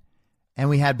Bennett, and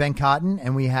we had Ben Cotton,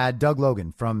 and we had Doug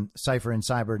Logan from Cypher and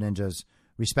Cyber Ninjas,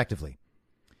 respectively.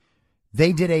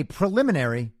 They did a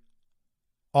preliminary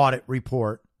audit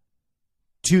report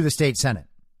to the state Senate.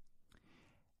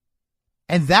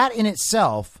 And that in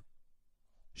itself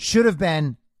should have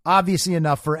been obviously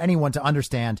enough for anyone to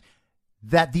understand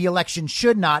that the election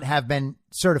should not have been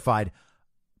certified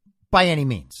by any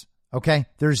means. Okay?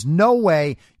 There's no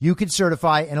way you could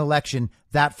certify an election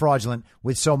that fraudulent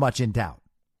with so much in doubt.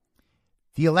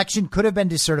 The election could have been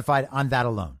decertified on that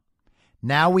alone.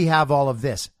 Now we have all of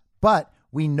this, but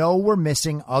we know we're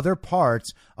missing other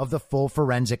parts of the full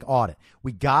forensic audit.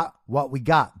 We got what we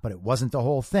got, but it wasn't the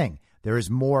whole thing. There is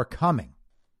more coming.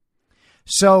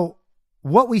 So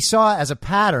what we saw as a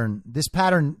pattern, this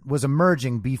pattern was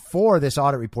emerging before this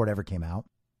audit report ever came out.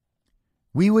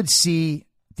 We would see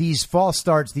these false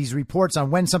starts, these reports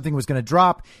on when something was going to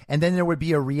drop, and then there would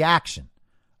be a reaction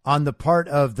on the part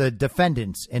of the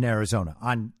defendants in Arizona,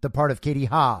 on the part of Katie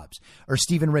Hobbs or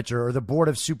Stephen Richer or the Board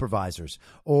of Supervisors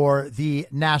or the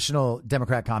National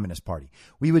Democrat Communist Party.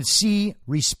 We would see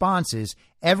responses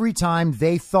every time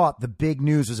they thought the big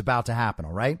news was about to happen,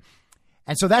 all right?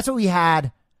 And so that's what we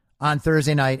had on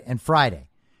Thursday night and Friday.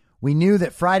 We knew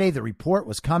that Friday the report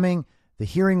was coming, the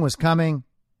hearing was coming.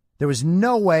 There was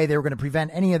no way they were going to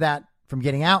prevent any of that from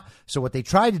getting out. So what they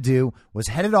tried to do was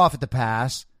head it off at the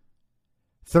pass,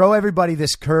 throw everybody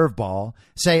this curveball,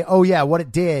 say, oh, yeah, what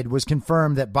it did was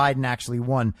confirm that Biden actually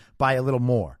won by a little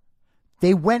more.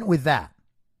 They went with that.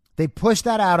 They pushed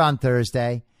that out on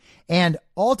Thursday. And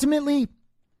ultimately,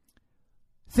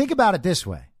 think about it this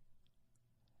way.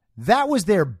 That was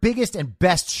their biggest and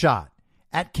best shot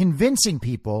at convincing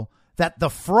people that the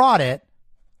fraud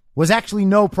was actually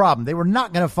no problem. They were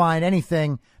not going to find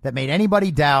anything that made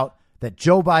anybody doubt that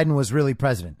Joe Biden was really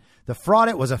president. The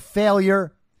fraud was a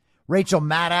failure. Rachel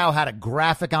Maddow had a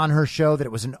graphic on her show that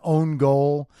it was an own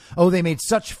goal. Oh, they made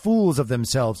such fools of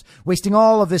themselves, wasting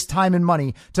all of this time and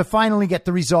money to finally get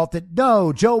the result that,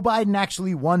 no, Joe Biden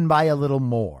actually won by a little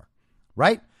more,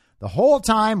 right? The whole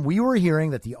time we were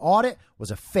hearing that the audit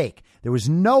was a fake. There was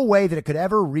no way that it could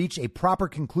ever reach a proper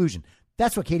conclusion.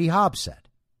 That's what Katie Hobbs said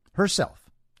herself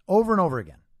over and over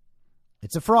again.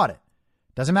 It's a fraud.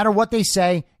 Doesn't matter what they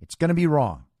say. It's going to be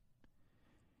wrong.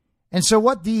 And so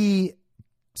what the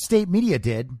state media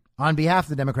did on behalf of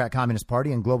the Democrat Communist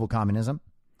Party and global communism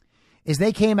is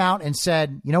they came out and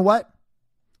said, you know what?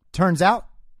 Turns out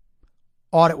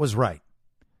audit was right.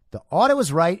 The audit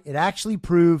was right. It actually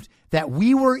proved that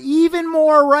we were even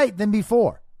more right than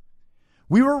before.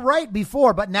 We were right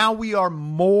before, but now we are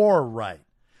more right.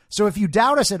 So if you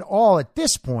doubt us at all at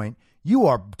this point, you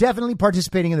are definitely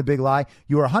participating in the big lie.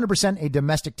 You are 100% a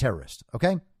domestic terrorist.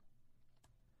 Okay.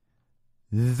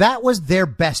 That was their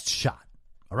best shot.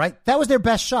 All right. That was their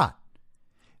best shot.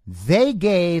 They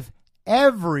gave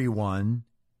everyone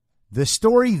the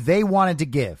story they wanted to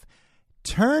give.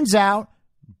 Turns out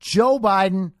Joe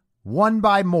Biden won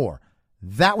by more.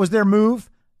 That was their move.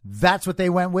 That's what they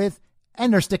went with,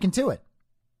 and they're sticking to it.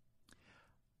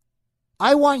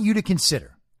 I want you to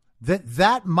consider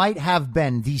that might have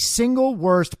been the single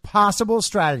worst possible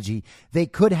strategy they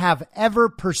could have ever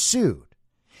pursued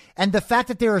And the fact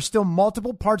that there are still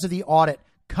multiple parts of the audit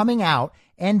coming out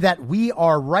and that we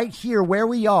are right here where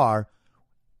we are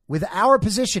with our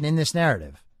position in this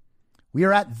narrative. We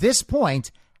are at this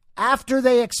point after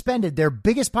they expended their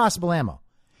biggest possible ammo.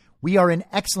 We are in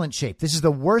excellent shape. This is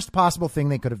the worst possible thing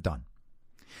they could have done.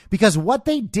 Because what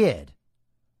they did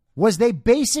was they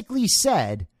basically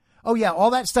said, oh yeah,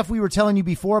 all that stuff we were telling you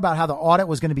before about how the audit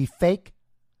was going to be fake,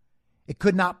 it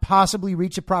could not possibly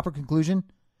reach a proper conclusion.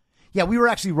 Yeah, we were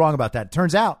actually wrong about that.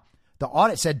 Turns out the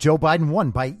audit said Joe Biden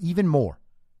won by even more.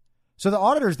 So the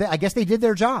auditors, I guess they did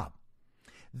their job.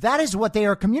 That is what they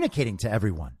are communicating to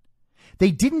everyone.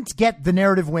 They didn't get the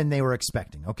narrative win they were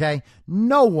expecting, okay?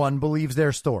 No one believes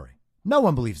their story. No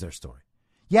one believes their story.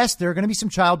 Yes, there are going to be some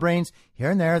child brains here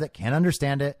and there that can't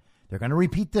understand it. They're going to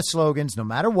repeat the slogans no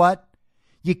matter what.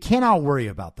 You cannot worry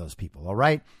about those people, all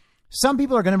right? Some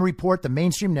people are going to report the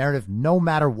mainstream narrative no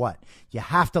matter what. You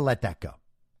have to let that go.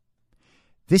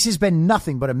 This has been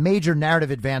nothing but a major narrative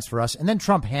advance for us, and then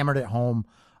Trump hammered it home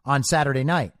on Saturday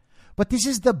night. But this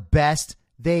is the best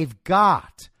they've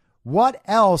got. What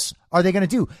else are they going to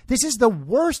do? This is the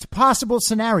worst possible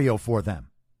scenario for them.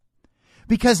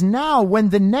 Because now when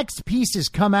the next pieces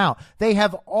come out, they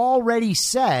have already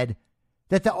said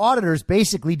that the auditors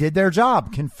basically did their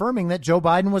job, confirming that Joe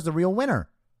Biden was the real winner.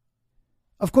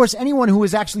 Of course, anyone who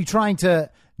was actually trying to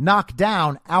knock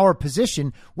down our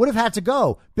position would have had to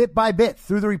go bit by bit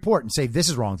through the report and say, this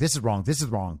is wrong, this is wrong, this is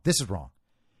wrong, this is wrong.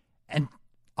 And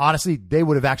honestly, they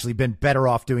would have actually been better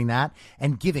off doing that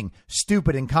and giving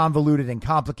stupid and convoluted and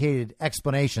complicated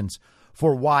explanations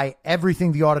for why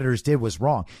everything the auditors did was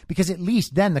wrong, because at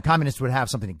least then the communists would have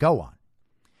something to go on.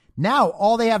 Now,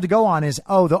 all they have to go on is,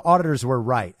 oh, the auditors were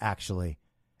right, actually,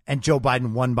 and Joe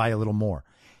Biden won by a little more.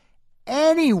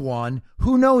 Anyone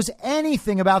who knows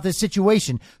anything about this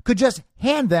situation could just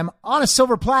hand them on a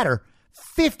silver platter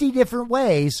 50 different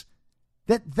ways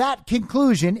that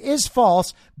conclusion is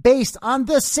false based on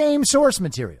the same source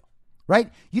material, right?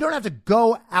 You don't have to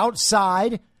go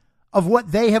outside of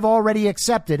what they have already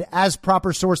accepted as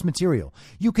proper source material.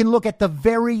 You can look at the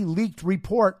very leaked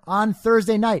report on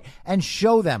Thursday night and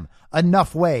show them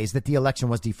enough ways that the election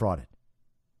was defrauded.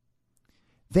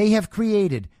 They have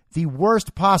created the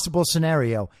worst possible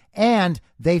scenario, and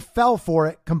they fell for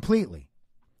it completely.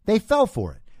 They fell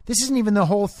for it. This isn't even the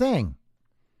whole thing.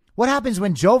 What happens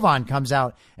when Jovan comes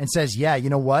out and says, yeah, you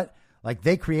know what? Like,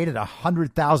 they created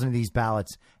 100,000 of these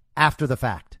ballots after the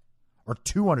fact, or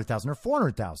 200,000 or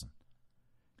 400,000.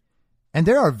 And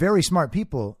there are very smart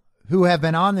people who have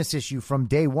been on this issue from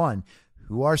day one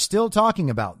who are still talking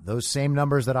about those same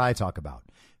numbers that I talk about.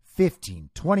 15,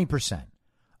 20%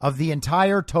 of the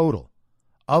entire total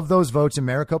of those votes in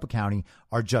Maricopa County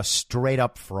are just straight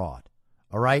up fraud.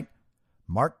 All right.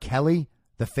 Mark Kelly,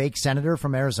 the fake senator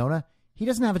from Arizona, he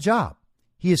doesn't have a job.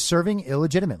 He is serving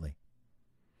illegitimately.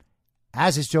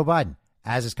 As is Joe Biden,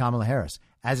 as is Kamala Harris,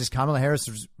 as is Kamala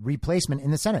Harris's replacement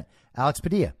in the Senate, Alex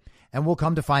Padilla. And we'll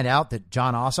come to find out that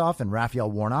John Ossoff and Raphael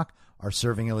Warnock are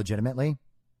serving illegitimately.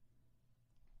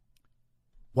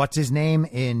 What's his name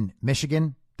in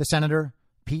Michigan? The senator,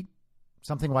 Pete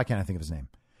something. Why can't I think of his name?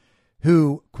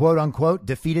 Who, quote unquote,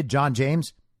 defeated John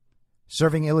James,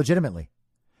 serving illegitimately.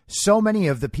 So many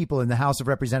of the people in the House of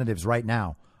Representatives right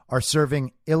now are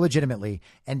serving illegitimately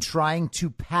and trying to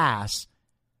pass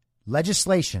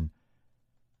legislation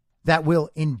that will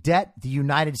indebt the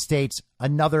United States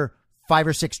another $5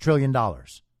 or $6 trillion.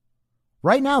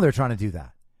 Right now, they're trying to do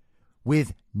that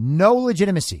with no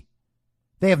legitimacy.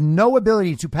 They have no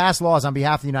ability to pass laws on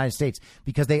behalf of the United States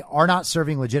because they are not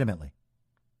serving legitimately.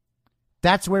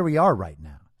 That's where we are right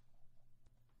now.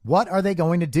 What are they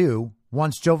going to do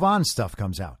once Jovan's stuff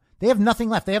comes out? They have nothing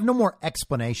left. They have no more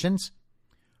explanations.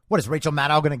 What is Rachel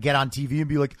Maddow going to get on TV and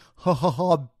be like, ha ha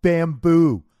ha,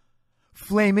 bamboo,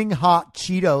 flaming hot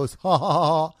Cheetos, ha ha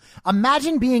ha.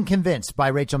 Imagine being convinced by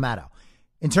Rachel Maddow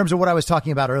in terms of what I was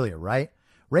talking about earlier, right?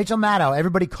 Rachel Maddow,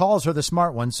 everybody calls her the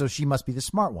smart one, so she must be the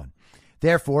smart one.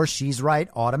 Therefore, she's right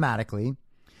automatically.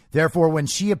 Therefore, when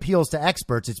she appeals to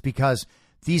experts, it's because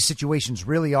these situations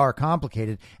really are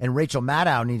complicated, and Rachel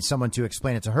Maddow needs someone to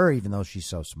explain it to her, even though she's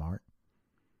so smart.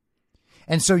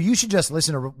 And so you should just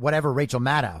listen to whatever Rachel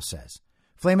Maddow says.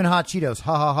 Flamin' hot Cheetos,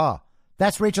 ha ha ha.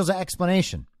 That's Rachel's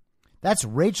explanation. That's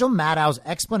Rachel Maddow's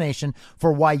explanation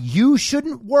for why you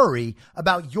shouldn't worry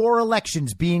about your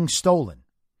elections being stolen.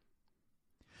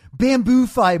 Bamboo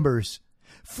fibers,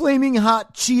 flaming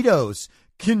hot Cheetos,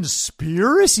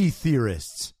 conspiracy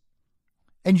theorists.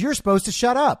 And you're supposed to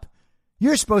shut up.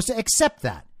 You're supposed to accept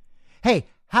that. Hey,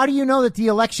 how do you know that the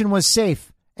election was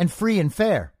safe and free and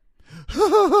fair?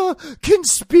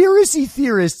 Conspiracy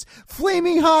theorists,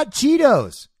 flaming hot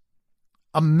Cheetos.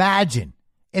 imagine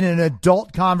in an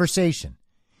adult conversation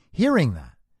hearing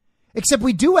that. Except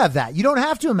we do have that. You don't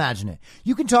have to imagine it.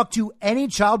 You can talk to any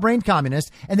child-brained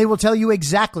communist and they will tell you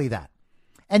exactly that.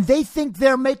 And they think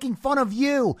they're making fun of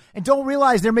you and don't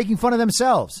realize they're making fun of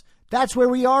themselves. That's where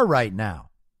we are right now.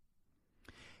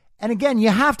 And again, you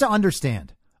have to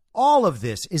understand, all of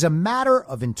this is a matter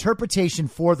of interpretation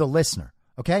for the listener.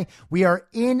 Okay? We are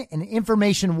in an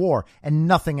information war and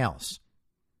nothing else.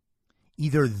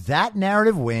 Either that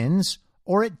narrative wins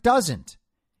or it doesn't.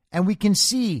 And we can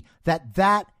see that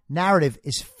that narrative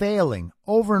is failing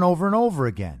over and over and over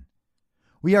again.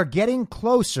 We are getting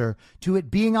closer to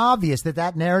it being obvious that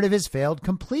that narrative has failed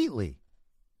completely.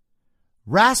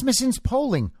 Rasmussen's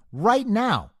polling right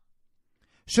now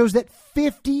shows that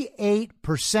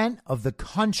 58% of the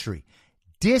country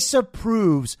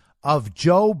disapproves of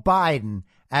Joe Biden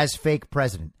as fake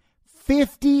president.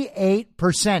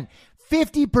 58%.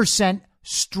 50%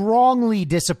 strongly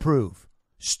disapprove.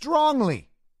 Strongly.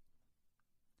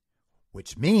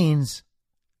 Which means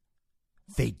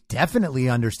they definitely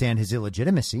understand his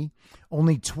illegitimacy.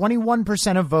 Only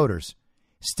 21% of voters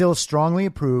still strongly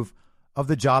approve of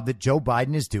the job that Joe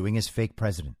Biden is doing as fake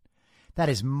president. That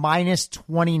is minus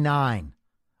 29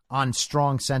 on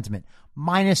strong sentiment.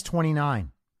 Minus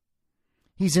 29.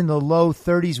 He's in the low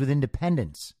 30s with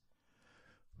independents.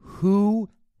 Who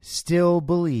still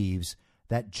believes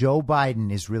that Joe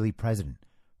Biden is really president?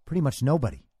 Pretty much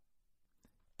nobody.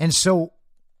 And so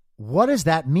what does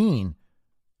that mean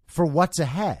for what's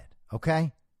ahead?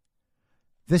 Okay.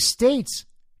 The states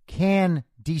can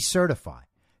decertify.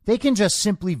 They can just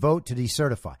simply vote to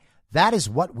decertify. That is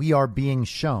what we are being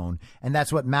shown. And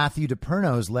that's what Matthew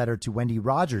DePerno's letter to Wendy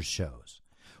Rogers shows.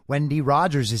 Wendy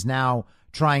Rogers is now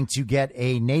trying to get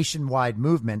a nationwide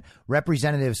movement,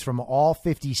 representatives from all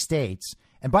 50 states.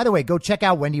 And by the way, go check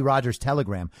out Wendy Rogers'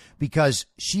 Telegram, because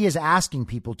she is asking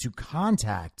people to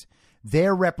contact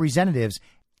their representatives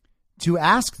to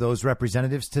ask those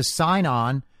representatives to sign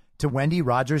on to Wendy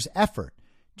Rogers' effort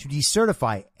to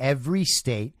decertify every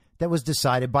state that was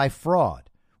decided by fraud,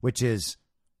 which is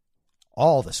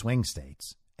all the swing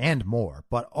states and more,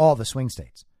 but all the swing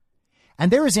states.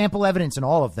 And there is ample evidence in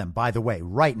all of them, by the way,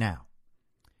 right now.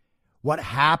 What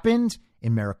happened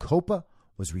in Maricopa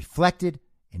was reflected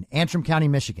in Antrim County,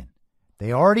 Michigan.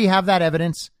 They already have that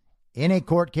evidence in a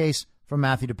court case from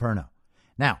Matthew DePerno.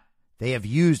 Now, they have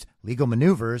used legal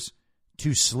maneuvers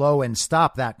to slow and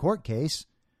stop that court case,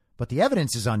 but the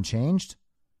evidence is unchanged.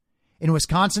 In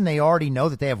Wisconsin, they already know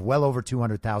that they have well over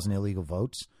 200,000 illegal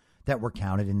votes that were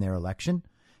counted in their election.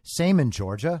 Same in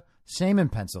Georgia, same in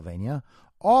Pennsylvania.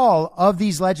 All of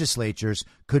these legislatures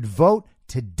could vote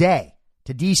today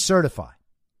to decertify.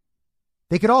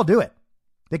 They could all do it.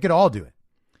 They could all do it.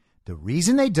 The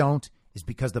reason they don't is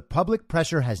because the public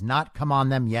pressure has not come on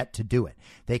them yet to do it.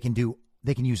 They can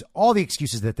use all the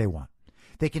excuses that they want.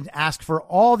 They can ask for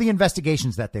all the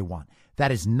investigations that they want.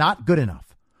 That is not good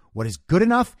enough. What is good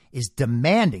enough is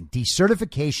demanding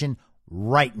decertification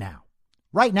right now.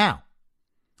 Right now.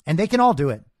 And they can all do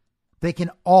it. They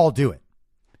can all do it.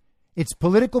 It's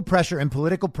political pressure and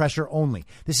political pressure only.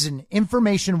 This is an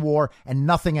information war and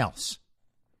nothing else.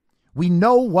 We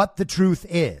know what the truth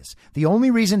is. The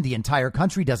only reason the entire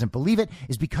country doesn't believe it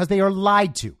is because they are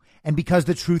lied to and because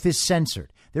the truth is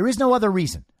censored. There is no other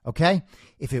reason, okay?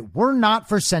 If it were not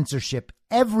for censorship,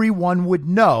 everyone would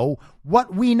know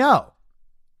what we know.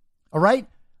 All right?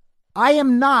 I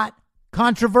am not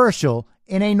controversial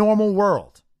in a normal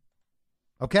world.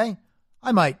 Okay?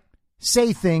 I might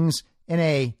say things in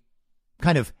a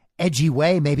kind of edgy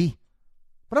way, maybe,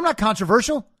 but I'm not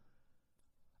controversial.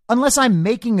 Unless I'm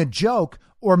making a joke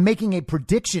or making a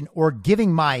prediction or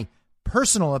giving my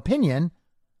personal opinion,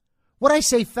 what I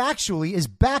say factually is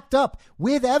backed up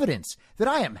with evidence that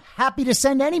I am happy to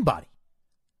send anybody.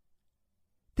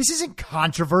 This isn't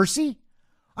controversy.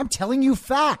 I'm telling you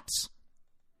facts.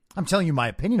 I'm telling you my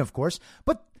opinion, of course,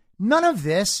 but none of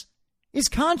this is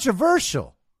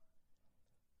controversial.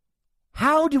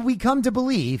 How did we come to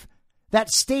believe that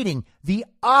stating the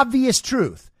obvious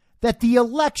truth that the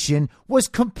election was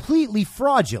completely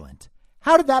fraudulent?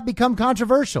 How did that become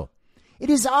controversial? It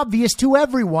is obvious to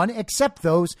everyone except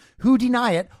those who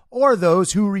deny it or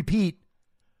those who repeat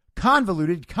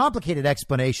convoluted, complicated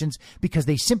explanations because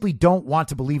they simply don't want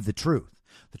to believe the truth.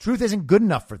 The truth isn't good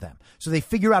enough for them. So they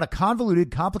figure out a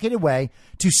convoluted, complicated way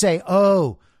to say,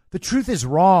 oh, the truth is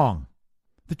wrong.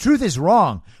 The truth is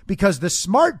wrong because the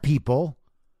smart people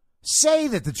say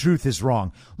that the truth is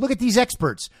wrong. Look at these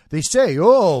experts. They say,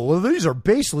 oh, well, these are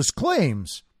baseless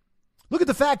claims. Look at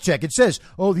the fact check. It says,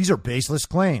 oh, these are baseless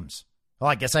claims. Well,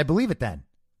 I guess I believe it then.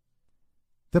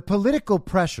 The political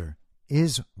pressure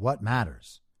is what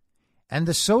matters. And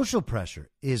the social pressure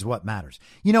is what matters.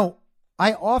 You know,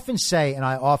 I often say, and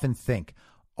I often think,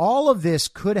 all of this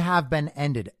could have been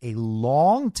ended a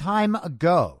long time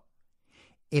ago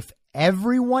if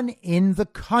everyone in the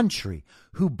country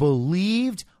who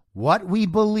believed what we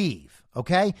believe,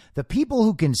 okay, the people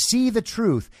who can see the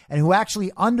truth and who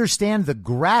actually understand the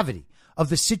gravity of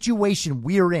the situation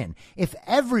we're in, if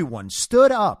everyone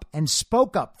stood up and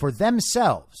spoke up for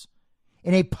themselves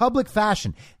in a public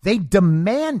fashion, they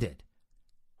demanded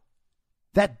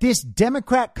that this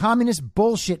Democrat communist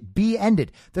bullshit be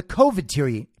ended. The COVID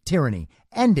tyranny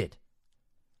ended.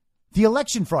 The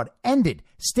election fraud ended.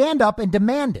 Stand up and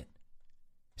demand it.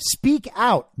 Speak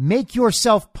out. Make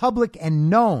yourself public and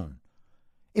known.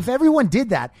 If everyone did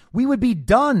that, we would be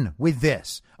done with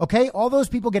this. Okay? All those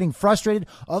people getting frustrated,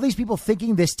 all these people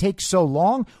thinking this takes so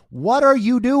long. What are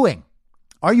you doing?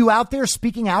 Are you out there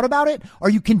speaking out about it? Are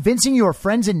you convincing your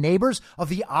friends and neighbors of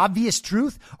the obvious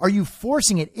truth? Are you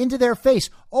forcing it into their face?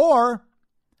 Or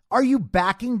are you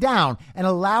backing down and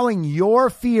allowing your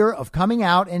fear of coming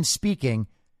out and speaking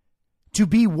to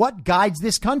be what guides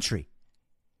this country?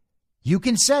 You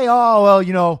can say, oh, well,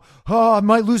 you know, I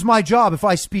might lose my job if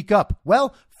I speak up.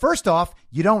 Well, first off,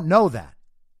 you don't know that.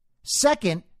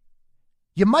 Second,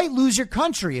 you might lose your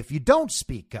country if you don't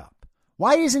speak up.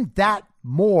 Why isn't that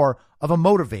more of a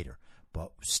motivator?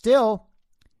 But still,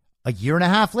 a year and a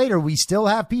half later, we still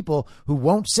have people who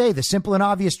won't say the simple and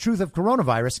obvious truth of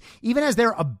coronavirus, even as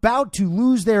they're about to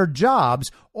lose their jobs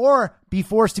or be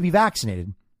forced to be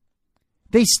vaccinated.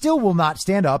 They still will not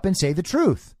stand up and say the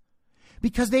truth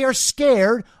because they are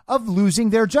scared of losing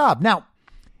their job. Now,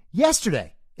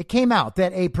 yesterday, it came out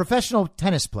that a professional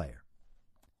tennis player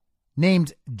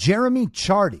named Jeremy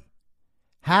Chardy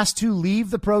has to leave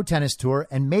the pro tennis tour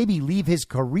and maybe leave his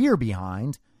career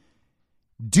behind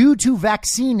due to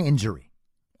vaccine injury.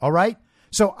 All right.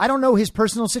 So I don't know his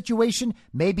personal situation.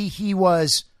 Maybe he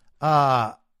was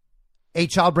a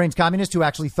child brains communist who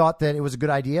actually thought that it was a good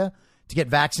idea to get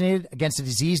vaccinated against a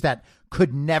disease that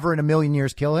could never in a million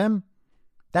years kill him.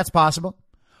 That's possible.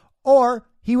 Or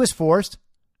he was forced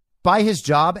by his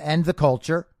job and the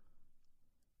culture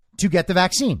to get the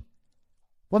vaccine.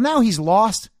 Well, now he's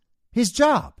lost his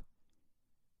job.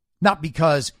 Not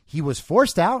because he was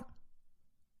forced out,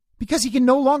 because he can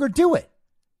no longer do it.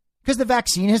 Because the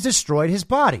vaccine has destroyed his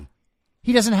body.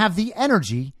 He doesn't have the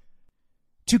energy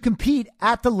to compete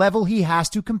at the level he has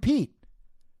to compete.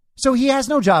 So he has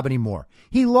no job anymore.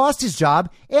 He lost his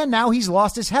job and now he's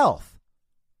lost his health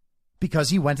because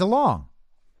he went along.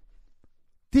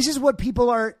 This is what people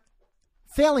are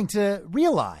failing to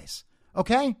realize.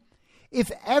 Okay?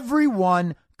 If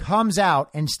everyone comes out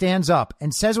and stands up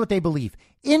and says what they believe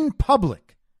in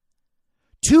public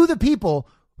to the people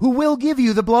who will give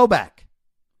you the blowback,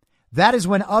 that is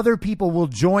when other people will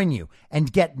join you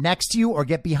and get next to you or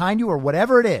get behind you or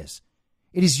whatever it is.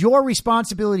 It is your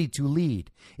responsibility to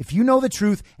lead. If you know the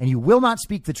truth and you will not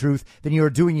speak the truth, then you are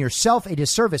doing yourself a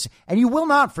disservice and you will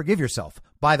not forgive yourself,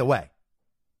 by the way.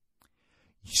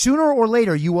 Sooner or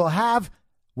later, you will have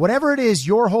whatever it is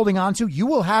you're holding on to, you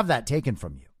will have that taken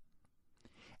from you.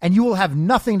 And you will have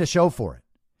nothing to show for it.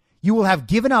 You will have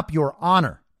given up your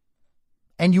honor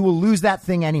and you will lose that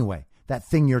thing anyway, that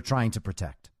thing you're trying to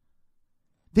protect.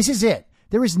 This is it.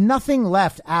 There is nothing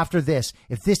left after this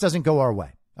if this doesn't go our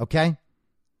way, okay?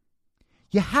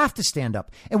 You have to stand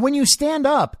up. And when you stand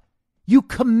up, you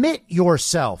commit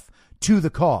yourself to the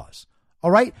cause.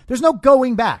 All right? There's no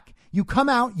going back. You come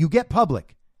out, you get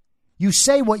public. You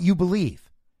say what you believe.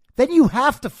 Then you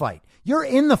have to fight. You're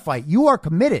in the fight. You are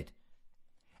committed.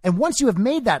 And once you have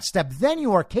made that step, then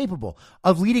you are capable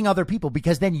of leading other people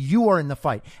because then you are in the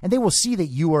fight and they will see that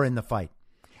you are in the fight.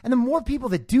 And the more people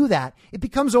that do that, it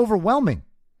becomes overwhelming.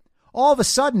 All of a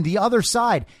sudden, the other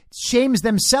side shames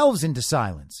themselves into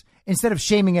silence instead of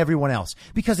shaming everyone else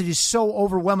because it is so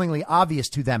overwhelmingly obvious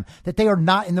to them that they are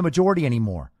not in the majority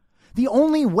anymore. The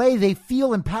only way they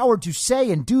feel empowered to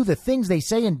say and do the things they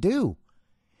say and do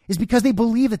is because they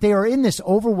believe that they are in this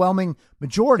overwhelming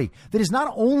majority that is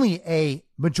not only a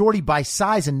majority by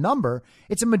size and number,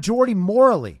 it's a majority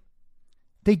morally.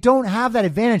 They don't have that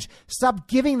advantage. Stop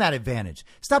giving that advantage.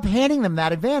 Stop handing them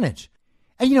that advantage.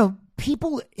 And, you know,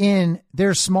 people in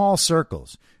their small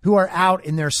circles who are out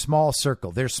in their small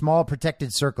circle, their small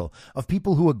protected circle of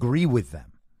people who agree with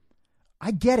them.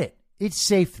 I get it. It's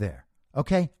safe there.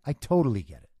 Okay? I totally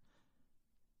get it.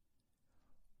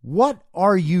 What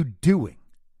are you doing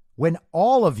when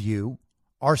all of you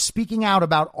are speaking out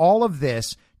about all of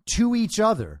this to each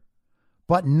other,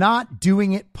 but not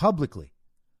doing it publicly?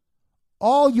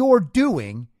 All you're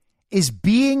doing is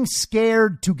being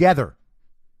scared together.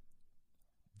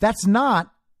 That's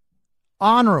not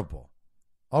honorable.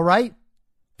 All right?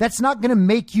 That's not going to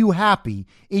make you happy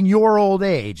in your old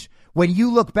age when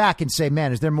you look back and say,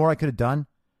 man, is there more I could have done?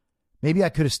 Maybe I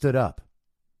could have stood up.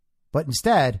 But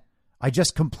instead, I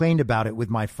just complained about it with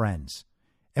my friends,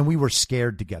 and we were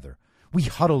scared together. We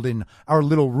huddled in our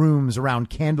little rooms around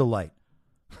candlelight,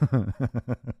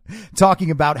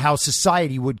 talking about how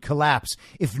society would collapse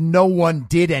if no one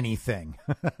did anything.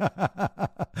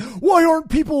 Why aren't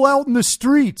people out in the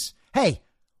streets? Hey,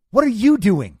 what are you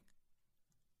doing?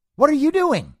 What are you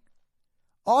doing?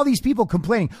 All these people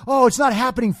complaining, oh, it's not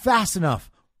happening fast enough.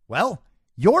 Well,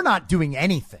 you're not doing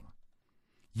anything.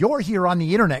 You're here on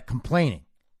the internet complaining.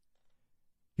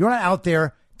 You're not out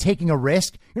there taking a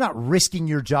risk. You're not risking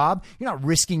your job. You're not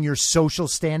risking your social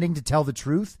standing to tell the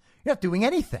truth. You're not doing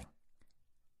anything.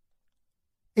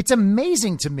 It's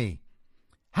amazing to me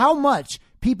how much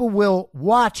people will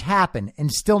watch happen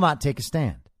and still not take a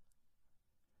stand.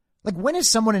 Like, when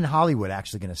is someone in Hollywood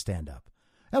actually going to stand up?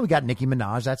 Well, we got Nicki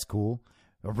Minaj. That's cool.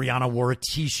 Rihanna wore a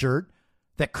T-shirt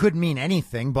that could mean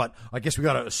anything, but I guess we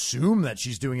got to assume that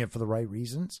she's doing it for the right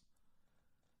reasons.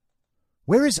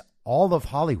 Where is all of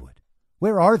Hollywood?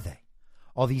 Where are they?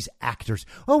 All these actors.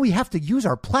 Oh, we have to use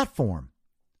our platform.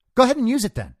 Go ahead and use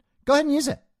it then. Go ahead and use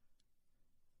it.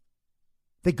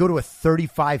 They go to a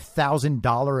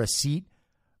 $35,000 a seat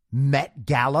Met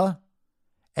Gala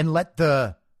and let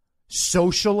the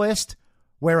socialist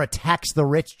wear a tax the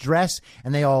rich dress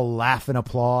and they all laugh and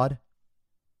applaud.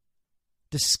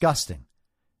 Disgusting.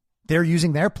 They're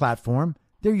using their platform.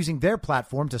 They're using their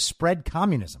platform to spread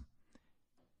communism.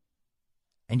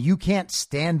 And you can't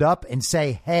stand up and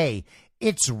say, hey,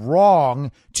 it's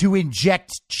wrong to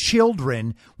inject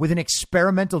children with an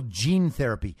experimental gene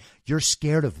therapy. You're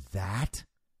scared of that?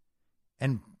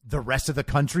 And the rest of the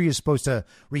country is supposed to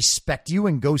respect you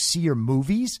and go see your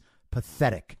movies?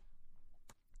 Pathetic.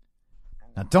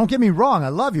 Now, don't get me wrong. I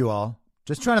love you all.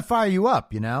 Just trying to fire you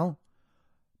up, you know?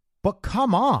 But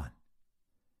come on.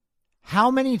 How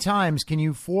many times can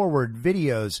you forward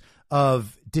videos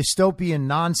of dystopian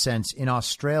nonsense in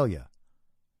Australia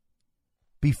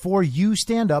before you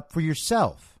stand up for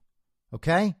yourself?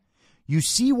 Okay? You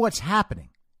see what's happening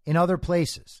in other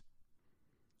places.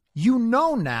 You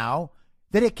know now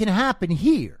that it can happen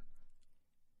here.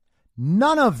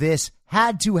 None of this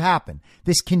had to happen.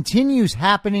 This continues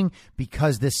happening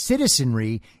because the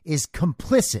citizenry is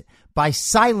complicit by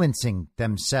silencing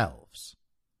themselves.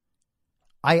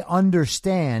 I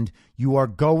understand you are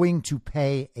going to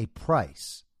pay a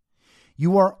price.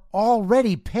 You are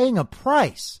already paying a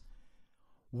price.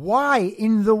 Why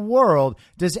in the world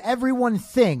does everyone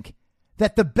think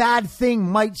that the bad thing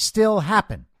might still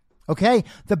happen? Okay?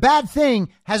 The bad thing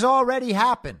has already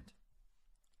happened.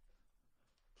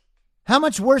 How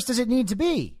much worse does it need to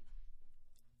be?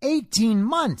 18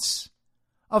 months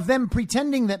of them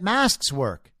pretending that masks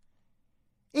work.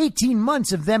 18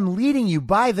 months of them leading you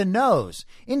by the nose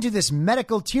into this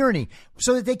medical tyranny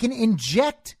so that they can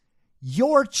inject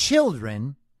your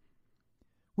children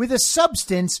with a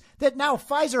substance that now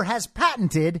Pfizer has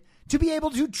patented to be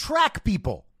able to track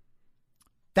people.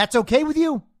 That's okay with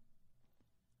you?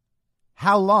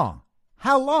 How long?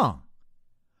 How long?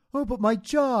 Oh, but my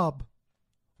job.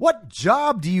 What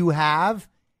job do you have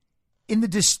in the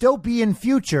dystopian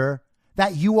future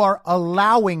that you are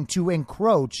allowing to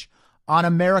encroach on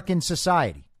American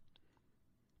society?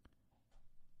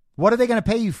 What are they going to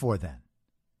pay you for then?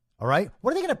 All right.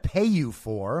 What are they going to pay you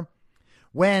for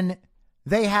when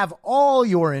they have all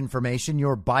your information,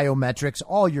 your biometrics,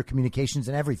 all your communications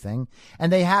and everything,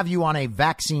 and they have you on a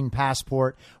vaccine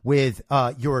passport with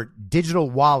your digital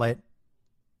wallet,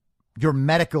 your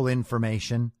medical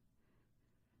information,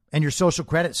 and your social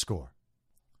credit score?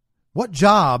 What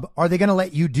job are they going to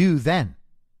let you do then?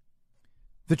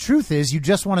 The truth is, you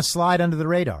just want to slide under the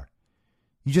radar.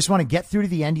 You just want to get through to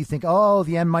the end. You think, oh,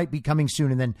 the end might be coming soon.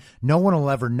 And then no one will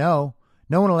ever know.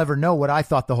 No one will ever know what I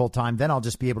thought the whole time. Then I'll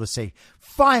just be able to say,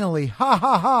 finally, ha,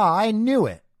 ha, ha, I knew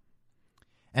it.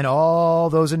 And all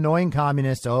those annoying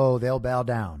communists, oh, they'll bow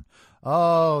down.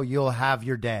 Oh, you'll have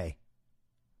your day.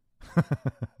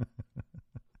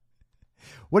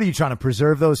 What are you trying to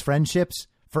preserve those friendships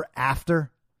for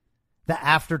after? The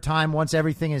after time, once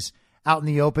everything is out in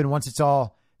the open, once it's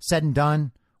all said and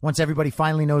done, once everybody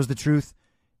finally knows the truth,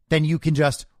 then you can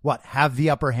just, have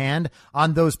the upper hand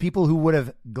on those people who would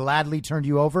have gladly turned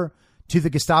you over to the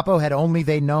Gestapo had only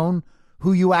they known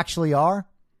who you actually are?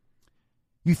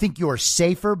 You think you're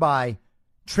safer by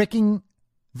tricking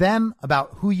them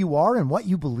about who you are and what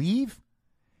you believe?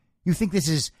 You think this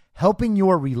is helping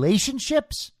your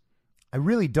relationships? I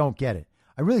really don't get it.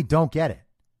 I really don't get it.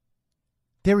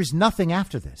 There is nothing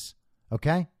after this.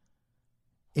 Okay?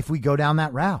 If we go down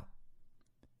that route.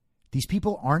 These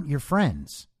people aren't your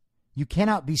friends. You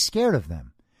cannot be scared of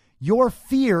them. Your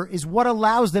fear is what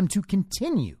allows them to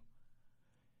continue.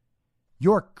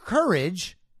 Your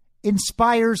courage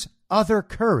inspires other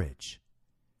courage.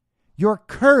 Your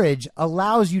courage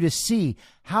allows you to see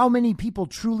how many people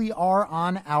truly are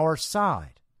on our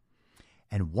side.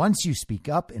 And once you speak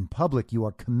up in public, you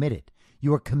are committed.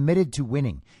 You are committed to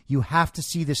winning. You have to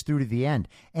see this through to the end.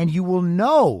 And you will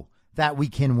know that we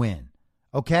can win.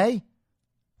 Okay?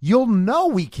 You'll know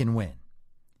we can win.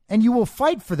 And you will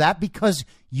fight for that because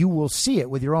you will see it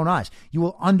with your own eyes. You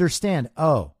will understand,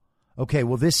 oh, okay,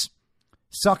 well, this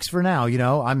sucks for now. You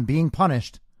know, I'm being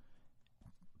punished.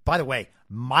 By the way,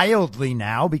 mildly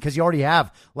now, because you already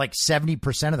have like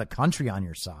 70% of the country on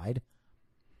your side.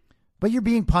 But you're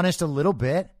being punished a little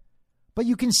bit. But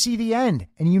you can see the end,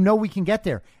 and you know we can get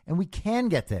there, and we can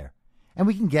get there, and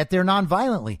we can get there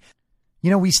nonviolently. You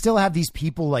know, we still have these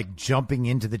people like jumping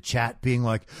into the chat being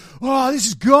like, oh, this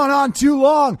has gone on too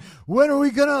long. When are we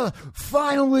going to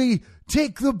finally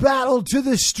take the battle to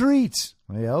the streets?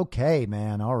 Yeah, okay,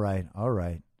 man. All right.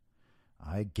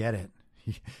 I get it.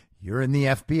 You're in the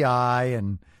FBI,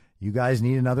 and you guys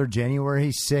need another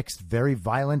January 6th very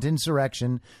violent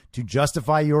insurrection to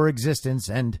justify your existence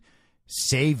and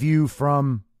save you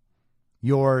from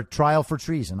your trial for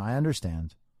treason. I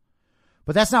understand.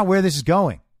 But that's not where this is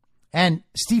going. And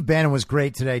Steve Bannon was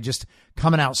great today, just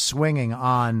coming out swinging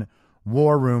on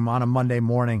War Room on a Monday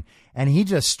morning. And he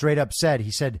just straight up said,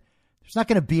 there's not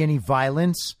going to be any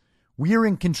violence. We're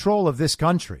in control of this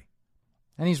country.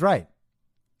 And he's right.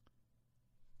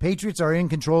 Patriots are in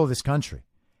control of this country.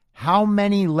 How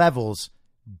many levels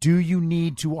do you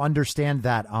need to understand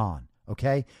that on?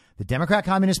 Okay? The Democrat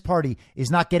Communist Party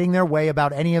is not getting their way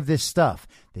about any of this stuff.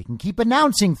 They can keep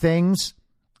announcing things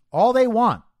all they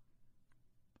want.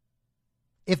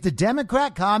 If the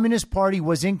Democrat Communist Party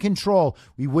was in control,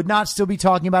 we would not still be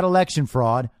talking about election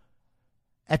fraud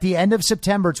at the end of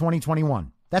September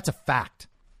 2021. That's a fact.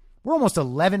 We're almost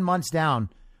 11 months down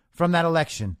from that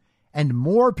election, and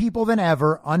more people than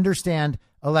ever understand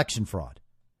election fraud.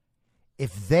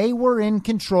 If they were in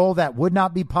control, that would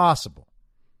not be possible.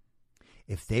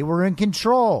 If they were in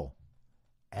control,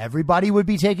 everybody would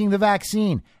be taking the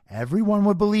vaccine. Everyone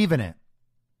would believe in it.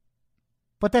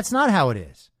 But that's not how it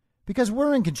is, because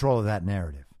we're in control of that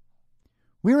narrative.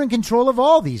 We're in control of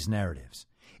all these narratives.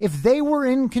 If they were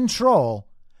in control,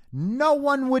 no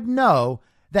one would know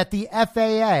that the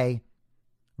FAA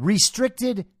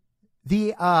restricted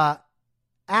the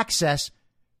access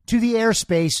to the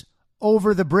airspace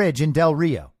over the bridge in Del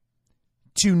Rio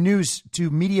to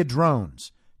media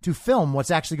drones to film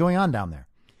what's actually going on down there.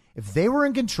 If they were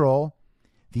in control,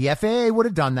 the FAA would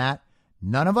have done that.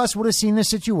 None of us would have seen the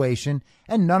situation,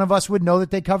 and none of us would know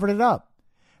that they covered it up.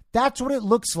 That's what it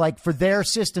looks like for their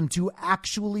system to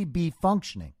actually be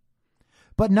functioning.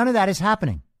 But none of that is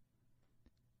happening.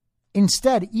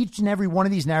 Instead, each and every one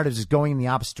of these narratives is going in the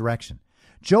opposite direction.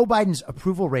 Joe Biden's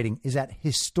approval rating is at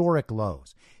historic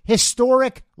lows.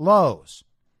 Historic lows.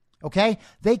 Okay?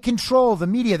 They control the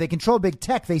media. They control big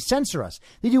tech. They censor us.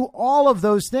 They do all of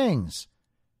those things.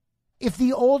 If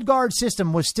the old guard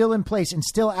system was still in place and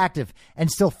still active and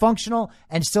still functional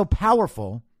and still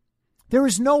powerful, there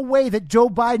is no way that Joe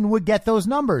Biden would get those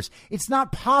numbers. It's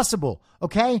not possible.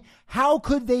 Okay? How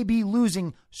could they be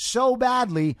losing so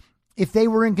badly if they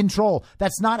were in control?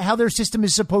 That's not how their system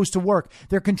is supposed to work.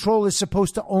 Their control is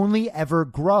supposed to only ever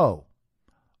grow.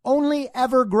 Only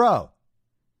ever grow.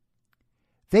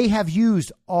 They have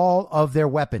used all of their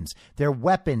weapons. Their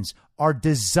weapons are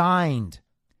designed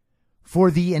for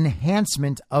the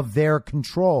enhancement of their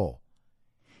control.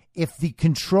 If the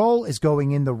control is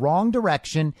going in the wrong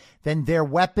direction, then their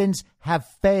weapons have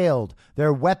failed.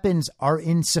 Their weapons are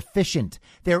insufficient.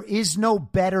 There is no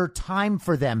better time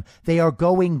for them. They are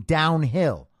going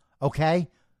downhill. Okay?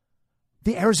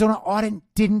 The Arizona audit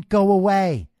didn't go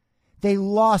away. They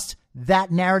lost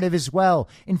that narrative as well.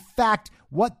 In fact,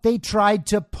 what they tried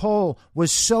to pull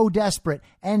was so desperate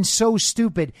and so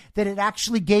stupid that it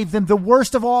actually gave them the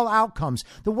worst of all outcomes.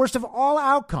 The worst of all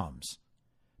outcomes.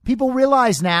 People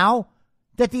realize now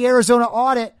that the Arizona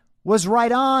audit was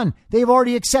right on. They've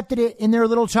already accepted it in their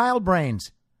little child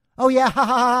brains. Oh, yeah, ha,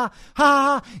 ha,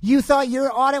 ha, ha. You thought your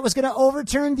audit was going to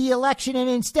overturn the election, and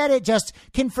instead it just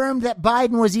confirmed that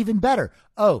Biden was even better.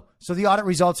 Oh, so the audit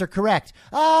results are correct.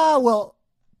 Ah, well,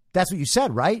 that's what you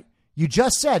said, right? You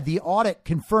just said the audit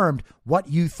confirmed what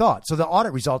you thought. So the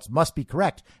audit results must be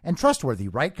correct and trustworthy,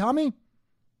 right, Kami?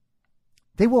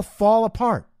 They will fall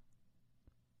apart.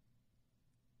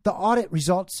 The audit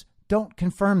results don't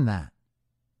confirm that.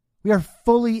 We are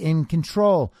fully in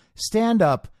control. Stand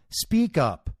up, speak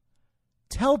up,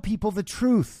 tell people the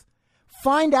truth.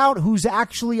 Find out who's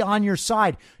actually on your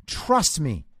side. Trust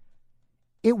me,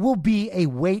 it will be a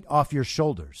weight off your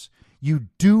shoulders. You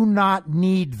do not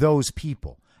need those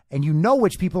people. And you know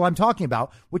which people I'm talking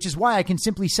about, which is why I can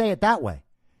simply say it that way.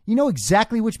 You know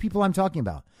exactly which people I'm talking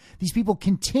about. These people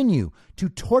continue to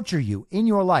torture you in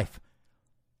your life.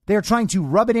 They're trying to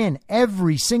rub it in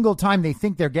every single time they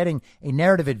think they're getting a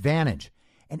narrative advantage.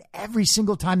 And every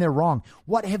single time they're wrong.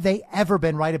 What have they ever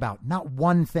been right about? Not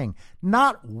one thing.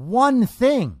 Not one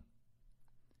thing.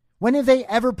 When have they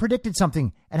ever predicted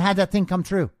something and had that thing come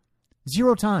true?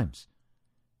 0 times.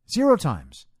 0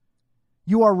 times.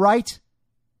 You are right.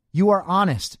 You are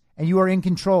honest. And you are in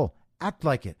control. Act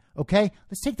like it. Okay?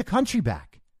 Let's take the country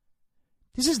back.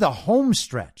 This is the home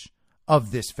stretch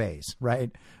of this phase,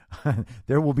 right?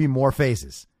 There will be more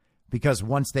phases because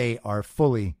once they are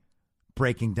fully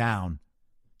breaking down,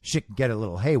 shit can get a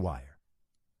little haywire.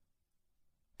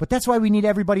 But that's why we need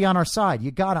everybody on our side.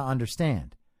 You got to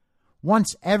understand.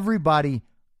 Once everybody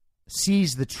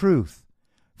sees the truth,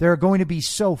 there are going to be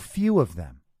so few of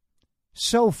them,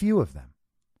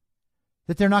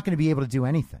 that they're not going to be able to do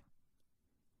anything.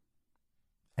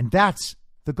 And that's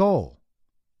the goal.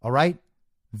 All right?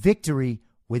 Victory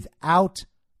without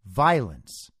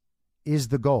violence is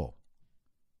the goal.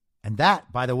 And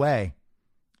that, by the way,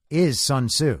 is Sun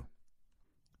Tzu.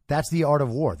 That's the art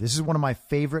of war. This is one of my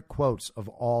favorite quotes of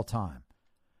all time.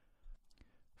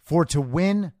 For to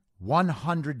win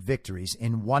 100 victories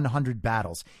in 100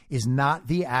 battles is not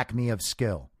the acme of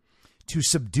skill. To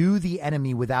subdue the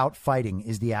enemy without fighting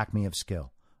is the acme of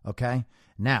skill. Okay?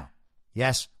 Now,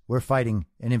 yes, we're fighting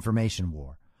an information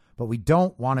war, but we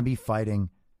don't want to be fighting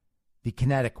the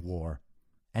kinetic war.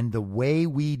 And the way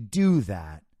we do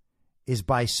that is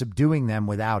by subduing them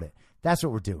without it. That's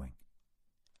what we're doing.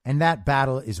 And that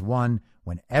battle is won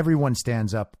when everyone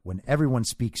stands up, when everyone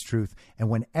speaks truth, and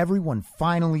when everyone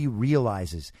finally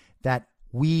realizes that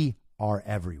we are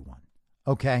everyone.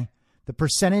 Okay? The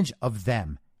percentage of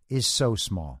them is so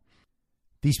small.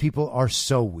 These people are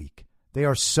so weak. They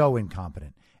are so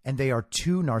incompetent. And they are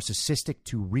too narcissistic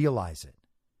to realize it.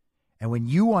 And when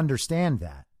you understand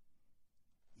that,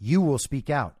 you will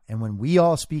speak out. And when we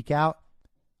all speak out,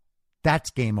 that's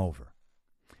game over.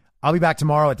 I'll be back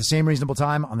tomorrow at the same reasonable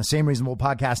time on the same reasonable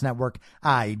podcast network.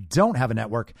 I don't have a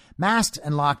network. Masks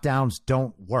and lockdowns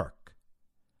don't work.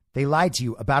 They lied to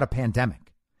you about a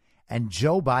pandemic. And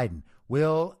Joe Biden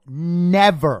will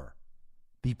never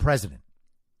be president.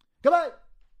 Goodbye.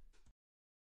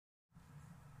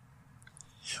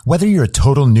 Whether you're a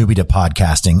total newbie to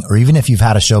podcasting or even if you've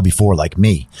had a show before like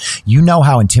me, you know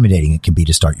how intimidating it can be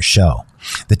to start your show.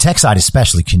 The tech side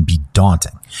especially can be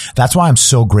daunting. That's why I'm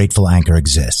so grateful Anchor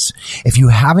exists. If you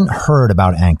haven't heard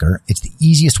about Anchor, it's the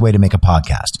easiest way to make a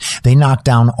podcast. They knock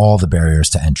down all the barriers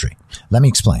to entry. Let me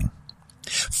explain.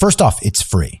 First off, it's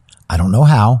free. I don't know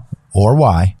how or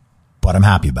why, but I'm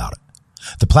happy about it.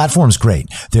 The platform's great.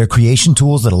 There are creation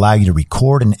tools that allow you to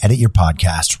record and edit your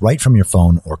podcast right from your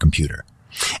phone or computer.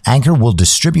 Anchor will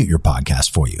distribute your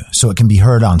podcast for you so it can be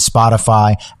heard on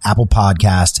Spotify, Apple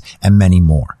Podcasts, and many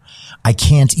more. I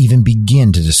can't even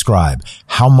begin to describe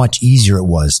how much easier it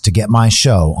was to get my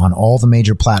show on all the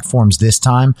major platforms this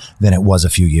time than it was a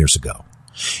few years ago.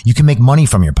 You can make money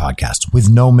from your podcast with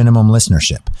no minimum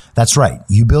listenership. That's right.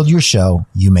 You build your show,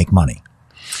 you make money.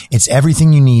 It's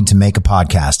everything you need to make a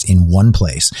podcast in one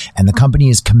place, and the company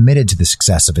is committed to the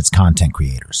success of its content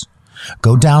creators.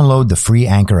 Go download the free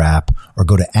Anchor app or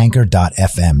go to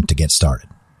anchor.fm to get started.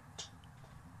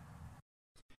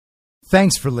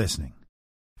 Thanks for listening.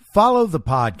 Follow the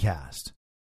podcast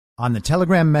on the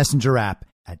Telegram Messenger app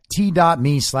at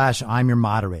t.me/I'm your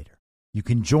moderator. You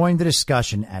can join the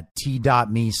discussion at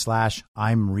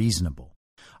t.me/I'm reasonable.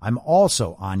 I'm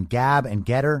also on Gab and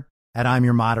Getter at I'm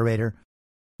your moderator.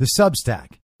 The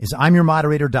Substack is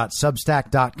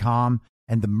imyourmoderator.substack.com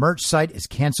and the merch site is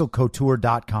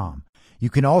cancelcouture.com. You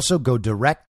can also go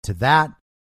direct to that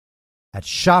at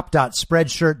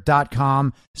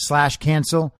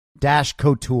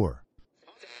shop.spreadshirt.com/cancel-couture.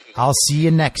 I'll see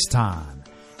you next time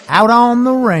out on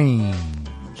the range.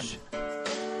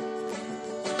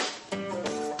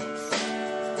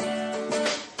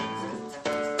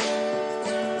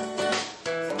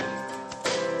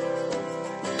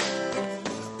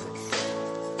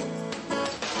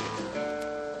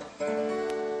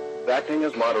 Acting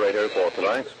as moderator for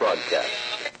tonight's broadcast.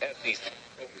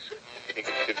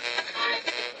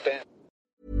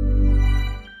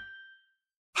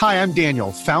 Hi, I'm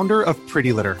Daniel, founder of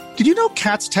Pretty Litter. Did you know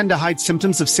cats tend to hide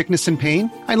symptoms of sickness and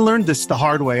pain? I learned this the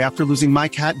hard way after losing my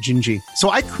cat, Gingy. So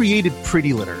I created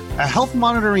Pretty Litter, a health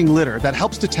monitoring litter that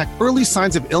helps detect early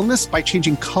signs of illness by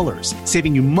changing colors,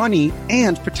 saving you money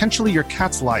and potentially your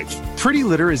cat's life. Pretty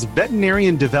Litter is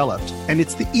veterinarian developed, and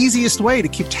it's the easiest way to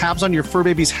keep tabs on your fur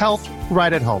baby's health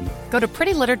right at home. Go to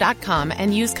prettylitter.com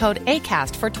and use code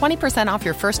ACAST for 20% off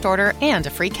your first order and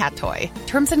a free cat toy.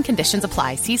 Terms and conditions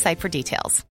apply. See site for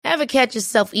details. Ever catch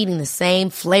yourself eating the same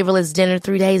flavorless dinner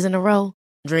 3 days in a row?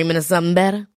 Dreaming of something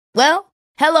better? Well,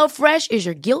 HelloFresh is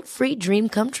your guilt-free dream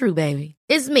come true, baby.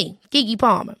 It's me, Keke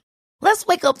Palmer. Let's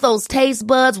wake up those taste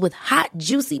buds with hot,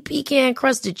 juicy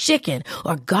pecan-crusted chicken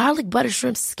or garlic butter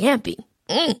shrimp scampi.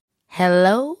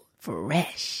 Hello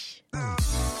Fresh.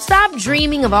 Stop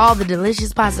dreaming of all the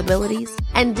delicious possibilities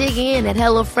and dig in at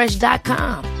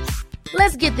HelloFresh.com.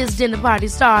 Let's get this dinner party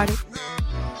started.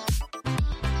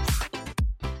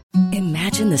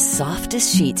 Imagine the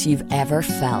softest sheets you've ever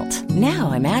felt.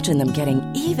 Now imagine them getting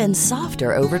even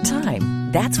softer over time.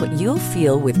 That's what you'll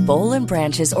feel with Boll &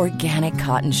 Branch's organic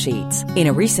cotton sheets. In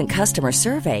a recent customer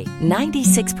survey,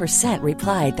 96%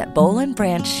 replied that Boll &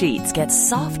 Branch sheets get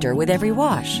softer with every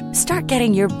wash. Start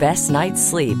getting your best night's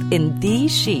sleep in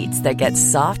these sheets that get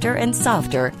softer and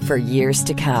softer for years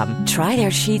to come. Try their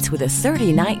sheets with a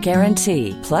 30-night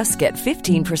guarantee. Plus, get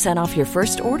 15% off your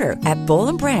first order at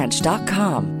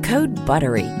bollandbranch.com. Code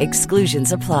BUTTERY.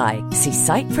 Exclusions apply. See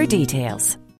site for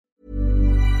details.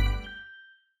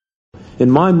 In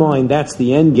my mind, that's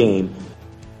the end game.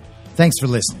 Thanks for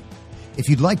listening. If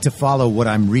you'd like to follow what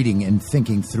I'm reading and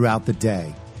thinking throughout the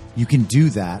day, you can do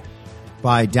that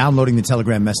by downloading the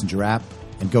Telegram Messenger app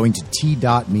and going to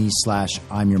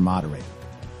t.me/I'm your moderator.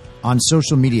 On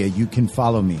social media, you can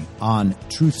follow me on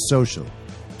Truth Social,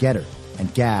 Getter,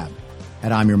 and Gab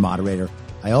at I'm your moderator.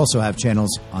 I also have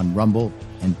channels on Rumble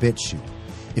and BitChute.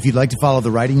 If you'd like to follow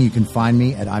the writing, you can find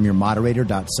me at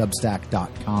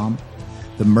imyourmoderator.substack.com.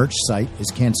 The merch site is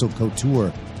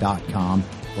cancelcouture.com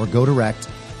or go direct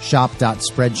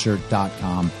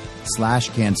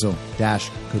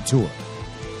shop.spreadshirt.com/cancel-couture.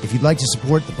 If you'd like to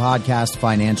support the podcast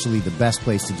financially, the best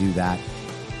place to do that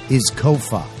is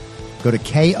Ko-Fi. Go to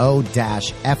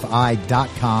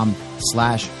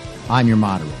ko-fi.com/I'm your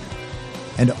moderator.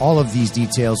 And all of these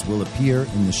details will appear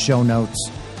in the show notes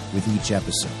with each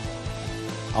episode.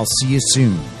 I'll see you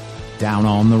soon down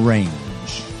on the range.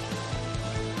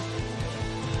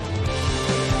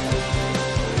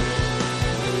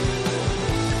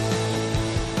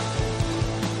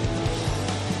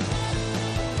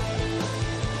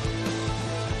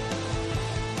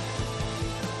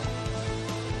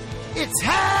 It's